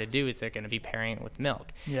they're trying to do is they're going to be pairing it with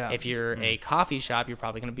milk. Yeah. If you're a coffee shop, you're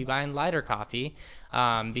probably going to be buying lighter coffee,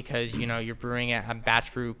 because, you know, you're brewing it a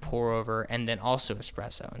batch brew, pour over, and then also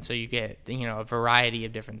espresso. And so you get, you know, a variety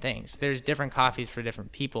of different things. There's different coffees for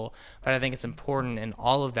different people, but I think it's important in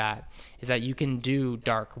all of that is that you can do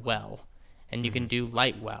dark well, and you can do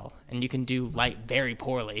light well, and you can do light very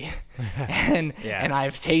poorly. and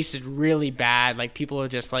I've tasted really bad. Like, people are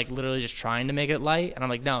just, like, literally just trying to make it light. And I'm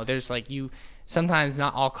like, no, there's, like, sometimes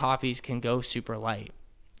not all coffees can go super light,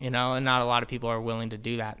 you know, and not a lot of people are willing to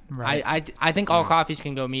do that. Right. I think all coffees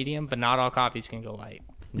can go medium, but not all coffees can go light.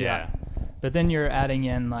 Yeah. But then you're adding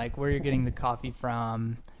in, like, where you're getting the coffee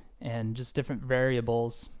from and just different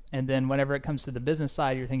variables. And then whenever it comes to the business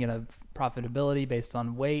side, you're thinking of profitability based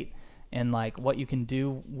on weight. and like what you can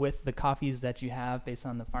do with the coffees that you have based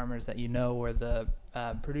on the farmers that you know or the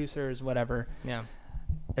producers, whatever. Yeah.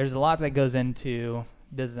 There's a lot that goes into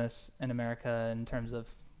business in America in terms of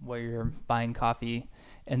where you're buying coffee,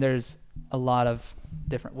 and there's a lot of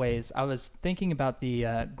different ways. I was thinking about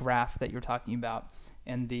the graph that you're talking about,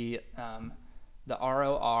 and the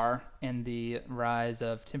ROR and the rise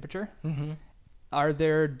of temperature. Mm-hmm. Are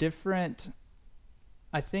there different?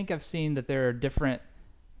 I think I've seen that there are different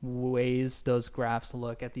ways those graphs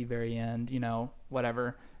look at the very end.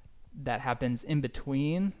 Whatever that happens in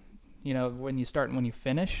between. When you start and when you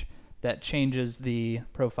finish, that changes the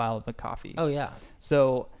profile of the coffee. Oh yeah.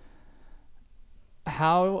 So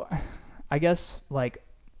how, I guess, like,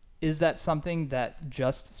 is that something that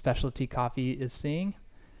just specialty coffee is seeing?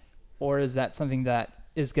 Or is that something that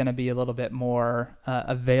is going to be a little bit more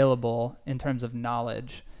available in terms of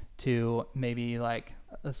knowledge to maybe like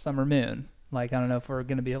a Summer Moon? Like, I don't know if we're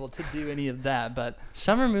going to be able to do any of that, but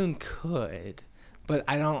Summer Moon could, but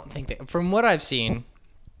I don't think that, from what I've seen,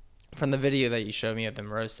 from the video that you showed me of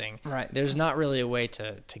them roasting, right, there's not really a way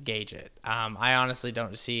to gauge it. I honestly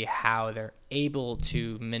don't see how they're able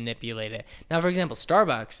to manipulate it. Now, for example,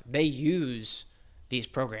 Starbucks, they use these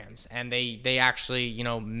programs, and they actually,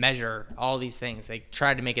 measure all these things. They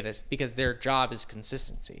try to make it because their job is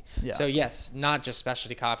consistency. Yeah. So yes, not just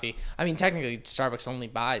specialty coffee. I mean, technically Starbucks only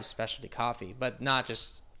buys specialty coffee, but not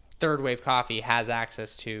just Third Wave Coffee has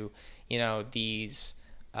access to,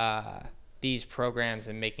 these programs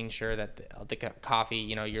and making sure that the coffee,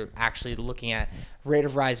 you're actually looking at rate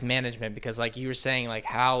of rise management, because like you were saying, like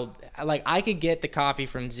how, like I could get the coffee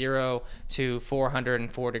from 0 to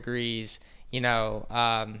 404 degrees,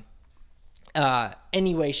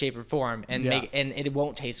 any way, shape, or form, and and it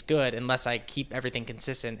won't taste good unless I keep everything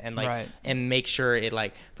consistent and and make sure it,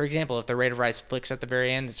 like, for example, if the rate of rise flicks at the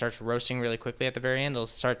very end, it starts roasting really quickly at the very end, it'll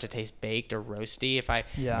start to taste baked or roasty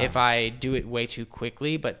if I do it way too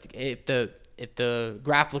quickly. But if the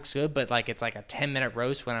graph looks good, but like it's like a 10-minute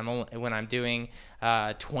roast when I'm doing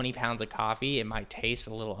 20 pounds of coffee, it might taste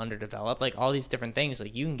a little underdeveloped. Like all these different things,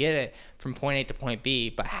 like you can get it from point A to point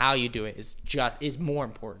B, but how you do it is more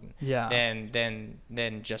important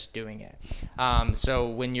than just doing it. So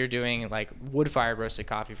when you're doing like wood-fired roasted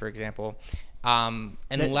coffee, for example,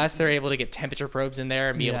 unless they're able to get temperature probes in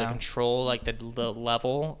there and be able to control like the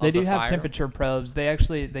level of the fire. They do have temperature probes.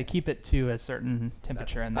 They keep it to a certain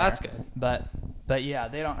temperature in there. That's good. But yeah,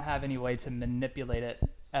 they don't have any way to manipulate it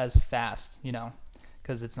as fast,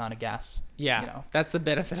 because it's not a gas. Yeah, that's the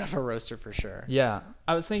benefit of a roaster for sure. Yeah,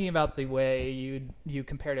 I was thinking about the way you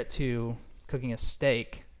compared it to cooking a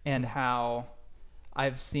steak, and how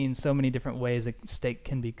I've seen so many different ways a steak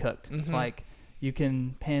can be cooked. Mm-hmm. It's like, you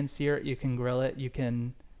can pan sear it, you can grill it, you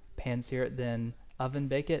can pan sear it, then oven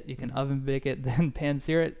bake it, you can oven bake it, then pan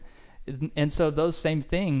sear it. And so those same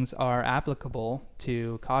things are applicable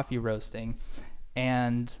to coffee roasting.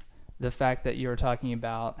 And the fact that you're talking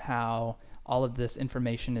about how all of this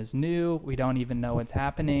information is new, we don't even know what's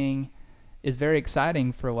happening, is very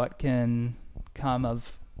exciting for what can come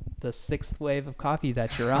of the sixth wave of coffee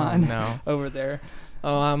that you're on over there.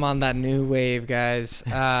 Oh, I'm on that new wave, guys.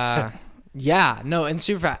 Yeah, no, and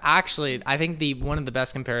super fat. Actually, I think one of the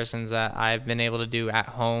best comparisons that I've been able to do at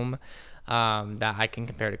home, that I can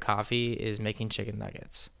compare to coffee, is making chicken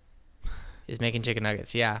nuggets.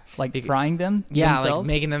 Yeah. Like frying them? Yeah, themselves?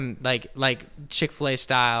 like making them like Chick-fil-A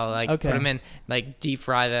style, like put them in, like deep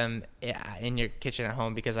fry them in your kitchen at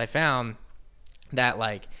home, because I found that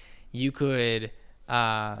like you could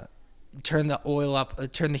turn the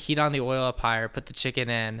heat on the oil up higher, put the chicken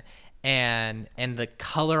in, and the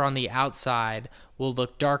color on the outside will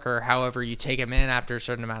look darker. However, you take them in after a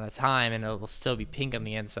certain amount of time and it'll still be pink on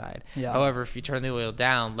the inside. Yeah. However, if you turn the oil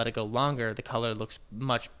down, let it go longer, the color looks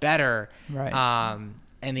much better. Right.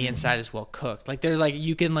 And the inside is well cooked. Like there's like,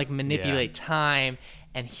 you can like manipulate time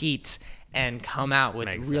and heat and come out with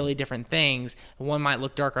really different things. One might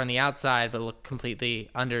look darker on the outside but look completely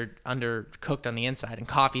undercooked on the inside. And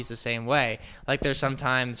coffee's the same way. Like there's some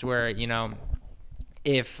times where,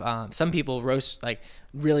 if some people roast like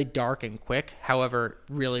really dark and quick, however,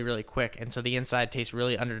 really, really quick. And so the inside tastes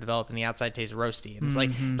really underdeveloped and the outside tastes roasty. And it's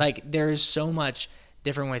like there is so much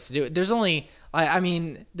different ways to do it. There's only, I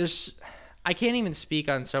can't even speak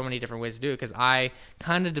on so many different ways to do it, because I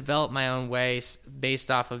kind of developed my own ways based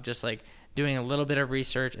off of just like doing a little bit of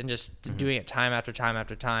research and just doing it time after time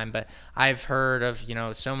after time. But I've heard of,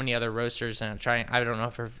 so many other roasters, and I don't know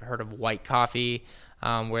if you've heard of white coffee,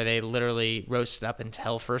 where they literally roast it up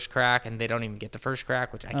until first crack, and they don't even get the first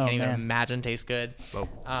crack, which I can't even imagine tastes good.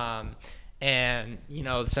 And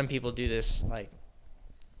some people do this like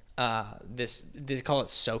they call it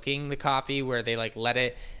soaking the coffee, where they like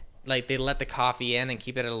let the coffee in and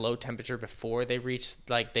keep it at a low temperature before they reach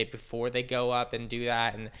before they go up and do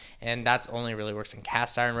that, and that's only really works in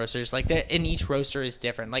cast iron roasters. Like that, and each roaster is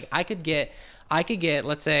different. Like I could get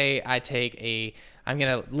let's say I'm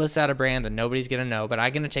gonna list out a brand that nobody's gonna know, but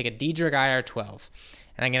I'm gonna take a Diedrich IR12,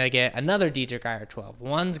 and I'm gonna get another Diedrich IR12.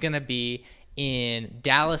 One's gonna be in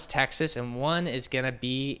Dallas, Texas, and one is gonna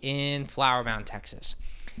be in Flower Mound, Texas.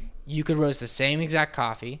 You could roast the same exact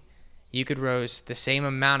coffee. You could roast the same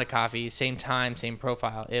amount of coffee, same time, same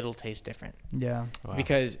profile. It'll taste different. Yeah. Wow.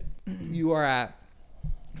 Because you are at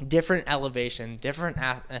different elevation, different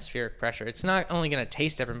atmospheric pressure. It's not only going to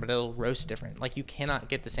taste different, but it'll roast different. Like you cannot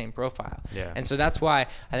get the same profile. Yeah. And so that's why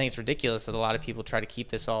I think it's ridiculous that a lot of people try to keep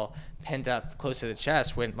this all pent up close to the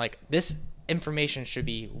chest when like this information should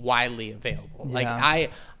be widely available. Yeah.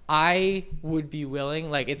 Like I would be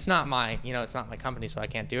willing, like it's not my company, so I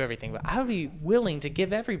can't do everything, but I would be willing to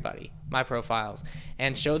give everybody my profiles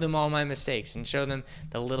and show them all my mistakes and show them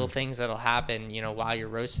the little things that'll happen, while you're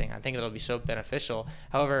roasting. I think it'll be so beneficial.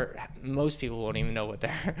 However, most people won't even know what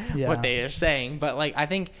they are saying. But like, I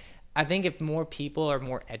think if more people are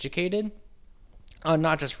more educated on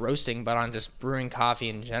not just roasting, but on just brewing coffee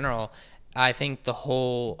in general, I think the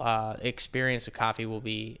whole experience of coffee will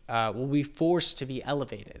be forced to be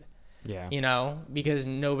elevated. Yeah. Because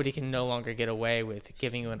nobody can no longer get away with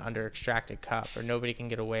giving you an under extracted cup, or nobody can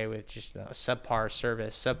get away with just a subpar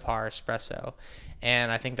service, subpar espresso.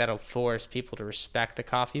 And I think that'll force people to respect the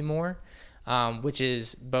coffee more, which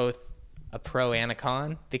is both a pro and a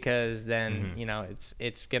con, because then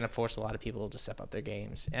it's gonna force a lot of people to step up their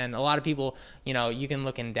games. And a lot of people, you can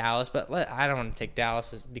look in Dallas, but I don't want to take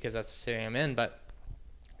Dallas because that's the city I'm in, but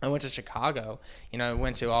I went to Chicago. I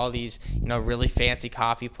went to all these really fancy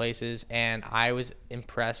coffee places, and I was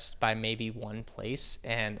impressed by maybe one place,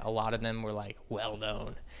 and a lot of them were like well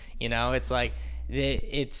known. It's like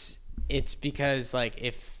it's because like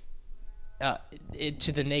if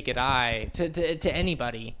to the naked eye, to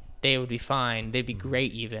anybody, they would be fine. They'd be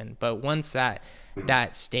great even. But once that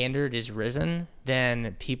standard is risen,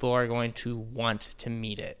 then people are going to want to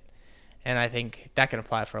meet it. And I think that can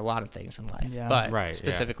apply for a lot of things in life, but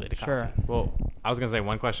specifically to coffee. Sure. Well, I was going to say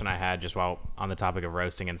one question I had just while on the topic of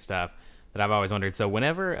roasting and stuff that I've always wondered. So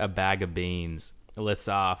whenever a bag of beans lists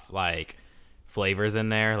off like flavors in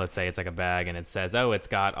there, let's say it's like a bag and it says, oh, it's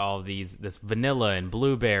got all this vanilla and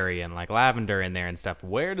blueberry and like lavender in there and stuff.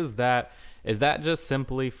 Where does that... Is that just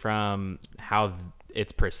simply from how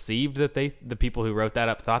it's perceived that the people who wrote that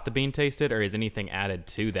up thought the bean tasted, or is anything added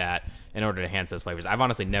to that in order to enhance those flavors? I've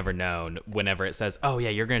honestly never known whenever it says, oh yeah,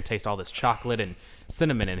 you're going to taste all this chocolate and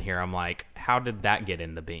cinnamon in here. I'm like, how did that get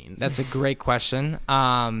in the beans? That's a great question.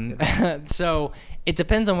 So it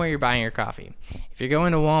depends on where you're buying your coffee. If you're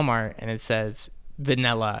going to Walmart and it says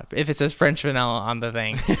vanilla, if it says French vanilla on the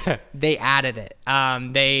thing, they added it.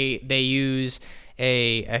 They use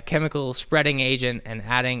a chemical spreading agent and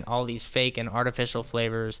adding all these fake and artificial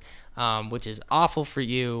flavors, which is awful for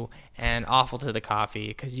you and awful to the coffee,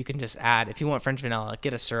 because you can just add, if you want French vanilla,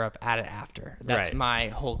 get a syrup, add it after. That's my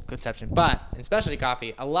whole conception. But in specialty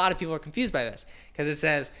coffee, a lot of people are confused by this, because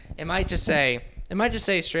it might just say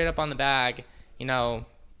straight up on the bag,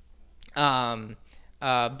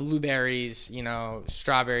 blueberries,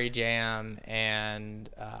 strawberry jam, and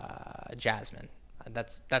jasmine.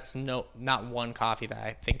 That's not one coffee that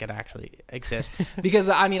I think it actually exists, because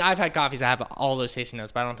I've had coffees that have all those tasting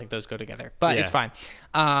notes, but I don't think those go together, but it's fine.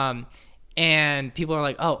 And people are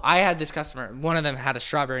like, oh, I had this customer, one of them had a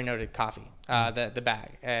strawberry noted coffee, the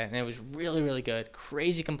bag, and it was really, really good,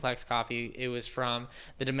 crazy complex coffee. It was from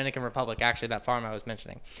the Dominican Republic, actually, that farm I was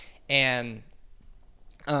mentioning. And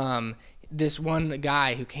this one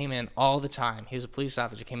guy who came in all the time, he was a police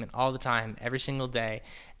officer, came in all the time, every single day,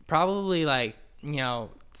 probably like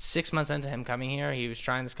 6 months into him coming here, he was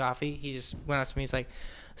trying this coffee. He just went up to me. He's like,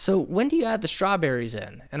 so when do you add the strawberries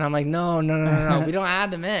in? And I'm like, no, we don't add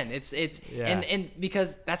them in. And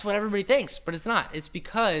because that's what everybody thinks, but it's not. It's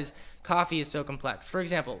because coffee is so complex. For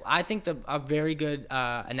example, I think a very good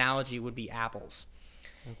analogy would be apples.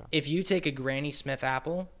 Okay. If you take a Granny Smith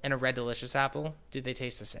apple and a Red Delicious apple, do they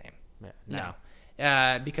taste the same? No.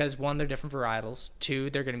 Because one, they're different varietals. Two,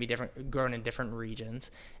 they're going to be grown in different regions.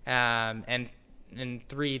 And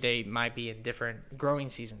three, they might be in different growing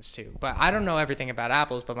seasons too. But I don't know everything about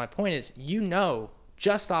apples, but my point is,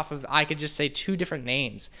 just off of, I could just say two different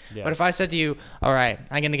names. Yeah. But if I said to you, all right,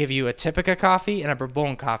 I'm going to give you a Typica coffee and a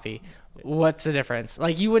Bourbon coffee, what's the difference?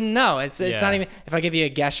 Like, you wouldn't know. It's not even, if I give you a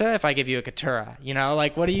Gesha, if I give you a Caturra,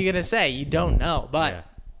 like, what are you going to say? You don't know. But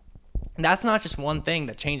That's not just one thing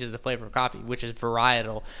that changes the flavor of coffee, which is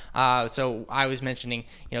varietal. So I was mentioning,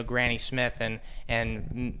 Granny Smith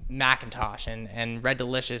and Macintosh and Red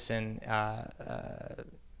Delicious and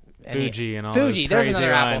Fuji and all Fuji. those There's crazy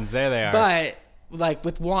another ones. apple. There they are. But like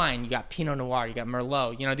with wine, you got Pinot Noir, you got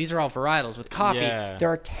Merlot. These are all varietals. With coffee, there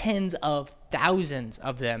are tens of thousands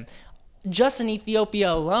of them. Just in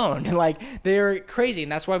Ethiopia alone, like they're crazy,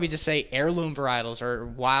 and that's why we just say heirloom varietals or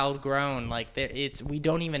wild grown. Like we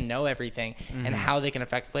don't even know everything and how they can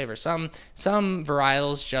affect flavor. Some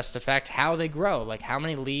varietals just affect how they grow, like how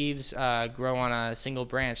many leaves grow on a single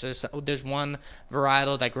branch. There's one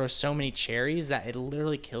varietal that grows so many cherries that it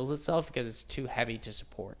literally kills itself because it's too heavy to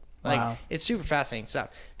support. Like It's super fascinating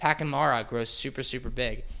stuff. Pacamara grows super super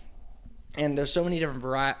big. And there's so many different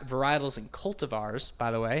varietals and cultivars,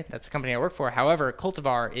 by the way. That's the company I work for. However, a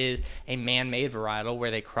cultivar is a man-made varietal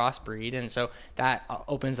where they crossbreed. And so that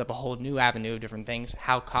opens up a whole new avenue of different things,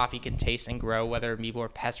 how coffee can taste and grow, whether it be more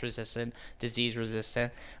pest-resistant,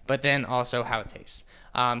 disease-resistant, but then also how it tastes.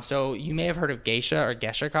 So you may have heard of geisha or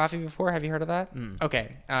gesha coffee before. Have you heard of that?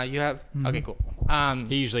 Okay. You have? Okay, cool.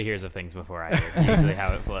 He usually hears of things before I do. Usually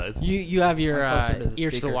how it flows. You have your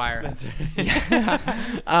ear to the wire. That's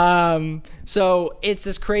right. So it's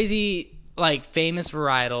this crazy, like, famous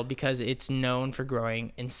varietal because it's known for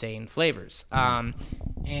growing insane flavors.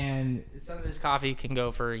 And some of this coffee can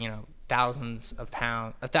go for, thousands of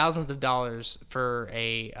dollars for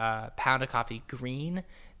a pound of coffee green.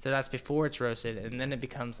 So that's before it's roasted, and then it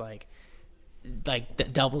becomes like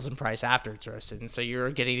doubles in price after it's roasted. And so you're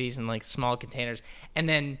getting these in like small containers, and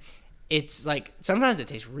then it's like sometimes it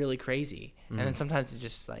tastes really crazy, and then sometimes it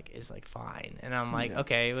just like is like fine. And I'm like,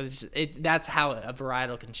 okay, well, that's how a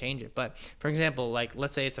varietal can change it. But for example, like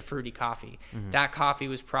let's say it's a fruity coffee. That coffee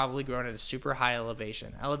was probably grown at a super high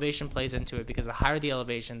elevation. Elevation plays into it because the higher the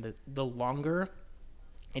elevation, the longer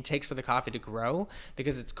it takes for the coffee to grow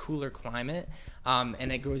because it's cooler climate,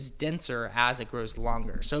 and it grows denser as it grows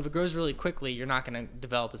longer. So if it grows really quickly, you're not going to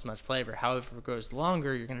develop as much flavor. However, if it grows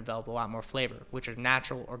longer, you're going to develop a lot more flavor, which are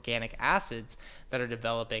natural organic acids that are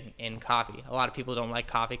developing in coffee. A lot of people don't like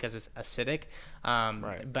coffee because it's acidic,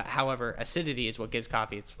 but however, acidity is what gives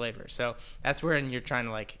coffee its flavor. So that's where you're trying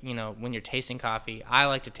to when you're tasting coffee, I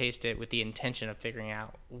like to taste it with the intention of figuring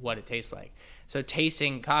out what it tastes like. So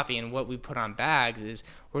tasting coffee and what we put on bags is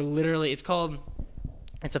we're literally, it's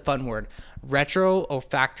a fun word, retro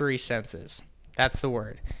olfactory senses. That's the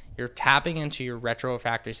word. You're tapping into your retro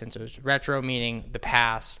olfactory senses. Retro meaning the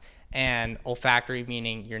past, and olfactory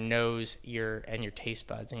meaning your nose, your taste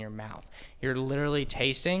buds in your mouth. You're literally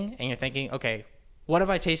tasting and you're thinking, okay, what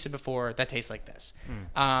have I tasted before that tastes like this?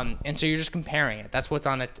 And so you're just comparing it. That's what's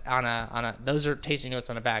on a those are tasting notes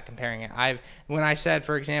on a bag, comparing it. When I said,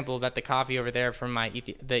 for example, that the coffee over there from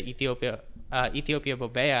the Ethiopia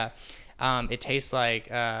Bombea, it tastes like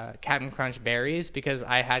Captain Crunch berries, because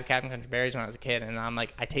I had Captain Crunch berries when I was a kid, and I'm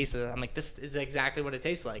like, I tasted it. I'm like, this is exactly what it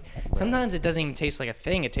tastes like. Right. Sometimes it doesn't even taste like a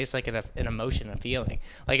thing. It tastes like an emotion, a feeling.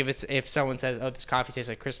 Like if someone says, oh, this coffee tastes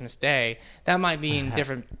like Christmas Day, that might mean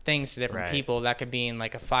different things to different people. That could mean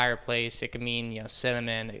like a fireplace. It could mean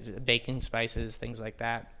cinnamon, baking spices, things like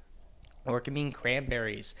that. Or it could mean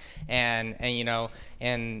cranberries and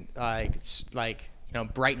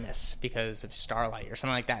brightness because of starlight or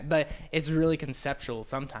something like that. But it's really conceptual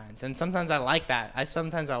sometimes, and sometimes I like that.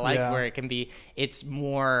 Where it can be, it's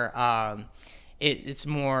more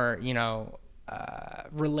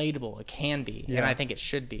relatable. It can be, and I think it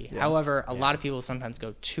should be. However, a lot of people sometimes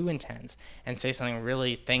go too intense and say something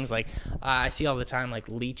really, things like I see all the time, like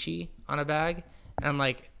lychee on a bag, and I'm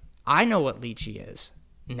like, I know what lychee is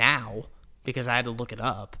now because I had to look it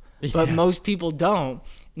up. But most people don't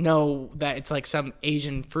know that it's like some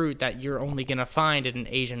Asian fruit that you're only going to find in an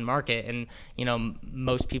Asian market, and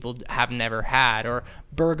most people have never had. Or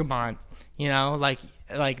bergamot, like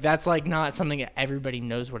that's like not something that everybody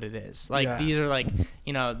knows what it is. Like these are like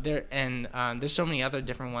there's so many other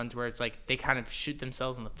different ones where it's like they kind of shoot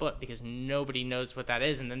themselves in the foot because nobody knows what that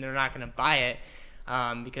is, and then they're not going to buy it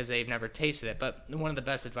because they've never tasted it. But one of the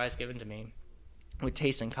best advice given to me with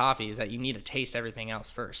tasting coffee is that you need to taste everything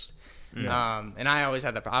else first. And I always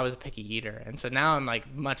had I was a picky eater, and so now I'm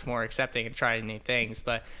like much more accepting and trying new things,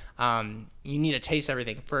 but you need to taste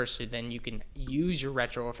everything first, so then you can use your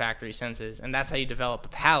retro olfactory senses, and that's how you develop a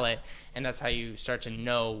palate, and that's how you start to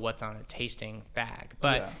know what's on a tasting bag.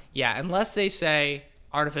 But unless they say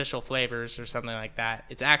artificial flavors or something like that,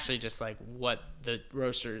 it's actually just like what the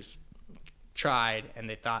roasters tried and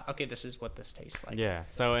they thought, okay, this is what this tastes like.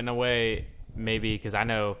 So in a way, maybe, because I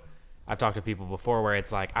know I've talked to people before where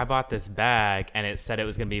it's like, I bought this bag and it said it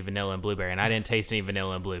was going to be vanilla and blueberry, and I didn't taste any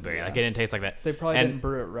vanilla and blueberry. Like, it didn't taste like that. They probably And- didn't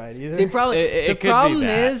brew it right either. They probably. It The could be problem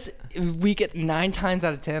that. is, we get 9 times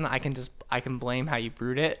out of 10. I can blame how you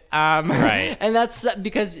brewed it. Right. And that's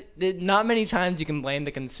because not many times you can blame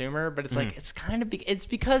the consumer, but it's like it's kind of it's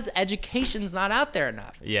because education's not out there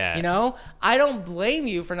enough. Yeah. You know, I don't blame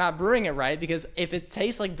you for not brewing it right, because if it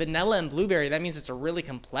tastes like vanilla and blueberry, that means it's a really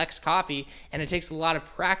complex coffee, and it takes a lot of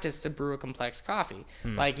practice to brew a complex coffee.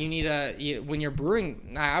 Like you need when you're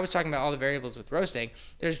brewing. I was talking about all the variables with roasting.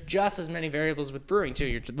 There's just as many variables with brewing too.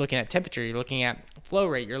 You're looking at temperature, you're looking at flow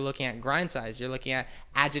rate, you're looking at grind size, you're looking at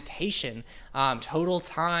agitation, total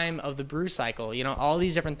time of the brew cycle, you know, all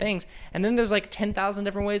these different things. And then there's like 10,000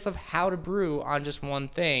 different ways of how to brew on just one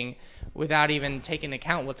thing without even taking into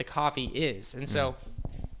account what the coffee is. And so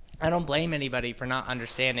I don't blame anybody for not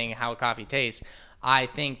understanding how a coffee tastes. I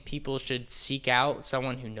think people should seek out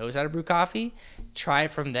someone who knows how to brew coffee, try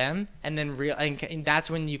it from them, and then and that's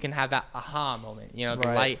when you can have that aha moment. You know, the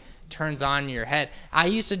Right. light turns on in your head. I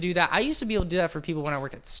used to do that. I used to be able to do that for people when I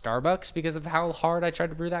worked at Starbucks because of how hard I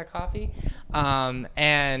tried to brew that coffee. And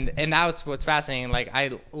that was what's fascinating. Like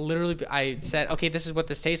I said, okay, this is what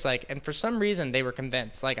this tastes like. And for some reason they were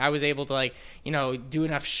convinced. Like I was able to do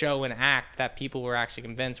enough show and act that people were actually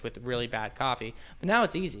convinced with really bad coffee. But now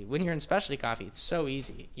it's easy. When you're in specialty coffee, it's so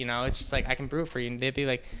easy. You know, it's just like, I can brew it for you. And they'd be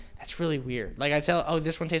like, that's really weird. Like I tell, oh,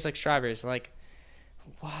 this one tastes like strawberries. Like,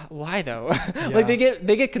 why though? Like they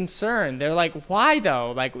get concerned. They're like, why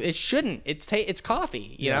though? Like it shouldn't. It's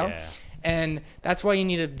coffee, you know? Yeah. And that's why you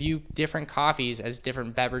need to view different coffees as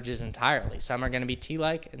different beverages entirely. Some are going to be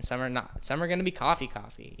tea-like and some are not. Some are going to be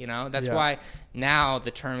coffee, you know? That's why now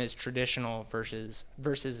the term is traditional versus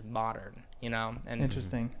modern, you know? And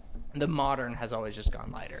Interesting. the modern has always just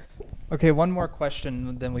gone lighter. Okay, one more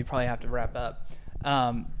question, then we probably have to wrap up.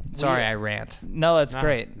 Sorry, I rant. No, it's No,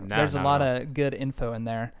 great. no, There's a not lot at all. of good info in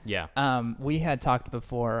there. Yeah. We had talked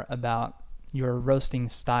before about your roasting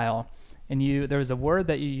style, and there was a word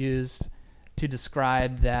that you used to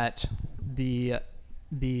describe that the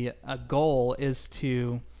goal is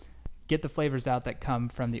to get the flavors out that come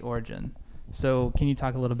from the origin. So can you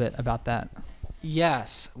talk a little bit about that?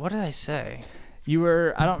 Yes. What did I say? I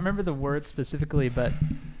don't remember the word specifically, but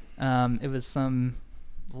it was some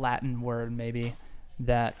Latin word maybe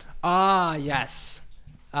that. Yes.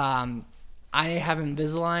 I have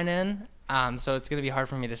Invisalign in, so it's gonna be hard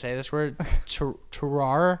for me to say this word.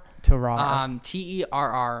 Terroir. Terroir.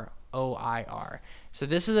 So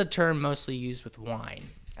this is a term mostly used with wine.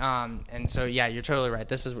 And so yeah, you're totally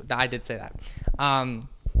right. I did say that.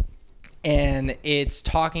 And it's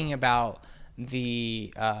talking about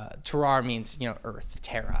the terroir means, earth,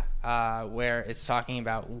 terra, where it's talking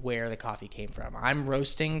about where the coffee came from. I'm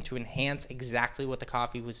roasting to enhance exactly what the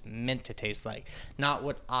coffee was meant to taste like, not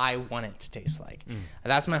what I want it to taste like.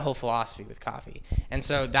 That's my whole philosophy with coffee. And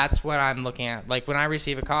so that's what I'm looking at. Like when I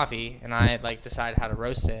receive a coffee and I decide how to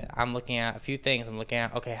roast it, I'm looking at a few things. I'm looking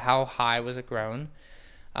at, okay, how high was it grown?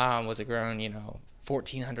 Was it grown,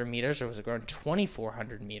 1,400 meters, or was it grown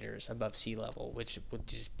 2,400 meters above sea level, which would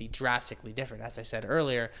just be drastically different. As I said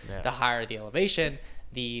earlier, the higher the elevation,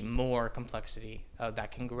 the more complexity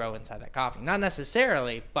that can grow inside that coffee. Not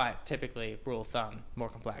necessarily, but typically, rule of thumb, more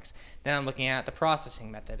complex. Then I'm looking at the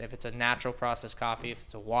processing method. If it's a natural processed coffee, if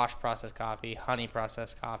it's a wash processed coffee, honey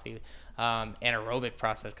processed coffee, anaerobic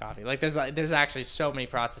processed coffee. There's actually so many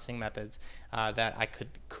processing methods that I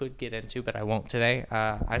could get into, but I won't today.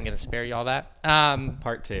 I'm going to spare you all that.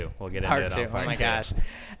 Part 2. We'll get into Part it two. on part Oh my 2. gosh.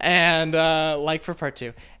 And for part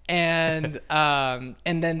 2. And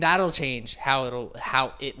then that'll change how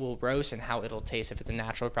it will roast and how it'll taste. If it's a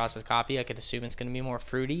natural processed coffee, I could assume it's going to be more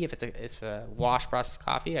fruity. If it's a wash processed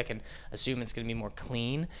coffee, I can assume it's going to be more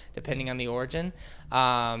clean, depending on the origin.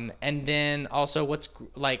 And then also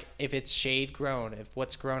if it's shade grown, if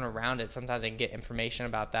what's grown around it, sometimes I can get information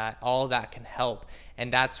about that. All of that can help.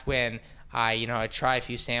 And that's when I try a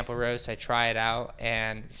few sample roasts, I try it out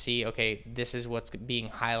and see, okay, this is what's being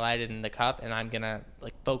highlighted in the cup, and I'm going to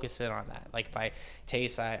focus in on that. Like if I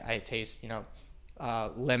taste, I taste,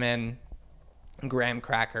 lemon, graham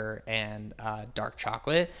cracker, and dark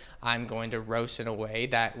chocolate, I'm going to roast in a way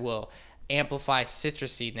that will amplify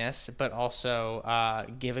citrusiness, but also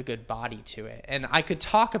give a good body to it. And I could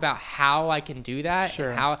talk about how I can do that,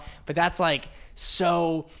 Sure. but that's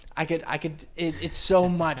so it's so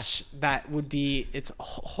much that would be its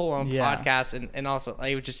whole own podcast, and also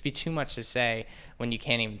like, it would just be too much to say when you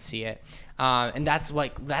can't even see it. And that's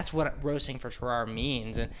what roasting for terroir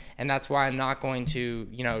means, and that's why I'm not going to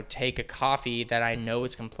take a coffee that I know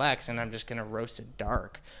is complex and I'm just going to roast it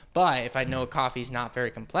dark. But if I know a coffee is not very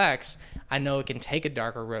complex, I know it can take a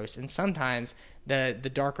darker roast, and sometimes the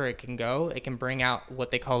darker it can go, it can bring out what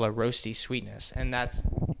they call a roasty sweetness, and that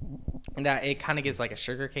it kind of gives like a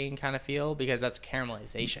sugarcane kind of feel, because that's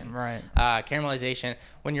caramelization. Right. Caramelization,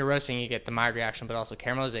 when you're roasting, you get the Maillard reaction, but also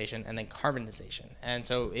caramelization and then carbonization. And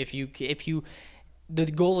so if you the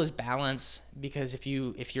goal is balance, because if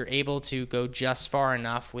you're able to go just far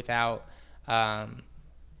enough without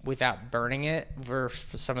burning it for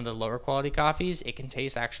some of the lower quality coffees, it can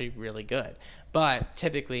taste actually really good. But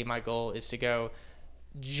typically my goal is to go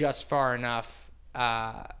just far enough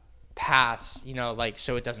pass,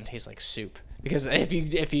 so it doesn't taste like soup, because if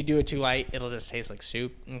you do it too light, it'll just taste like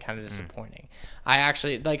soup and kind of disappointing. I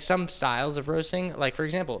actually like some styles of roasting, like for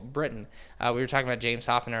example Britain. We were talking about James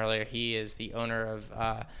Hoffman earlier. He is the owner of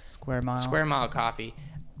Square Mile Coffee.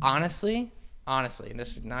 Honestly, and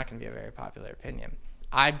this is not going to be a very popular opinion,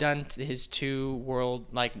 I've done his 2 world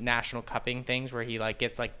national cupping things where he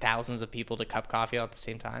gets thousands of people to cup coffee all at the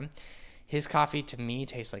same time. His coffee to me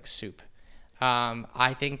tastes like soup.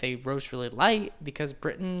 I think they roast really light because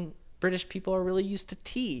British people are really used to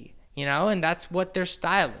tea, and that's what their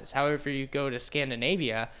style is. However, you go to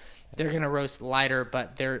Scandinavia, they're going to roast lighter,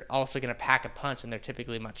 but they're also going to pack a punch, and they're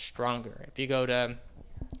typically much stronger. If you go to,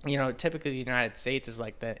 typically the United States is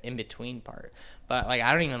the in-between part. But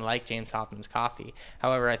I don't even like James Hoffman's coffee.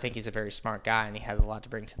 However, I think he's a very smart guy, and he has a lot to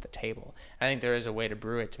bring to the table. I think there is a way to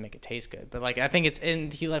brew it to make it taste good. But I think it's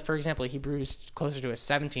for example, he brews closer to a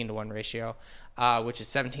 17-to-1 ratio, which is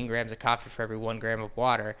 17 grams of coffee for every 1 gram of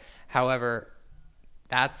water. However,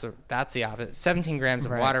 that's the opposite. 17 grams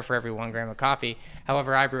of water for every 1 gram of coffee.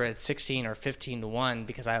 However, I brew it at 16 or 15 to 1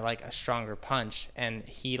 because I like a stronger punch, and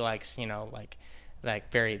he likes,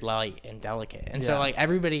 very light and delicate. And so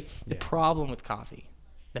everybody, the problem with coffee,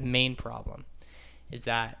 the main problem is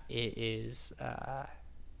that it is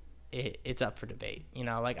it's up for debate.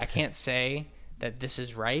 I can't say that this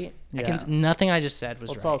is right. Nothing I just said was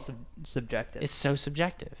right. It's all subjective. It's so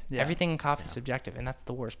subjective. Everything in coffee is subjective, and that's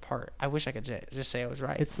the worst part. I wish I could just say I was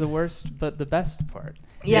right. It's the worst, but the best part.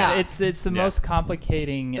 Yeah. It's the most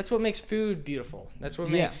complicating. That's what makes food beautiful. That's what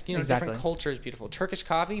makes different cultures beautiful. Turkish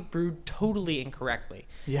coffee brewed totally incorrectly.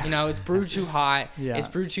 Yeah. It's brewed too hot. Yeah. It's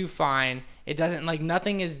brewed too fine. It doesn't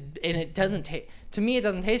nothing is, and it doesn't taste. To me, it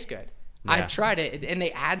doesn't taste good. Yeah. I've tried it, and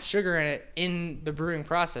they add sugar in it in the brewing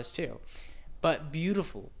process too. But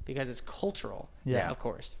beautiful because it's cultural. Yeah, of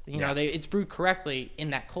course. It's brewed correctly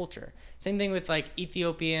in that culture. Same thing with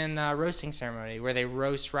Ethiopian roasting ceremony, where they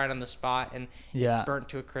roast right on the spot, and it's burnt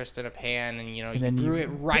to a crisp in a pan, and you brew it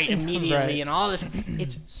right immediately, and all this.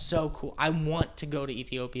 It's so cool. I want to go to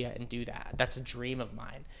Ethiopia and do that. That's a dream of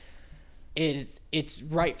mine. It's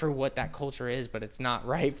right for what that culture is, but it's not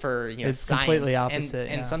right for it's science. Completely opposite.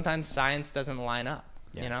 And sometimes science doesn't line up.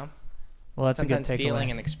 Well, that's sometimes a good takeaway.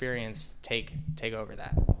 Feeling and experience take over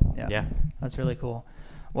that. Yeah, that's really cool.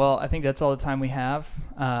 Well, I think that's all the time we have.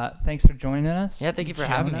 Thanks for joining us. Yeah, thank you for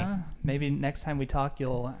having me. Maybe next time we talk,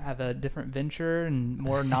 you'll have a different venture and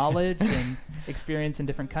more knowledge and experience in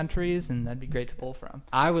different countries, and that'd be great to pull from.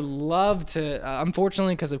 I would love to.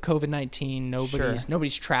 Unfortunately, because of COVID-19,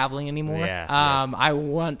 nobody's traveling anymore. Yeah, I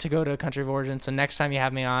want to go to a country of origin. So next time you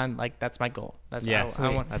have me on, that's my goal. That's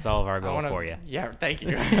that's all of our goal for you. Yeah, thank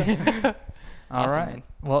you. All right. Man.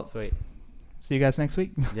 Well, sweet. See you guys next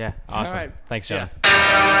week. Yeah, awesome. All right. Thanks, John.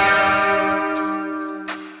 Yeah.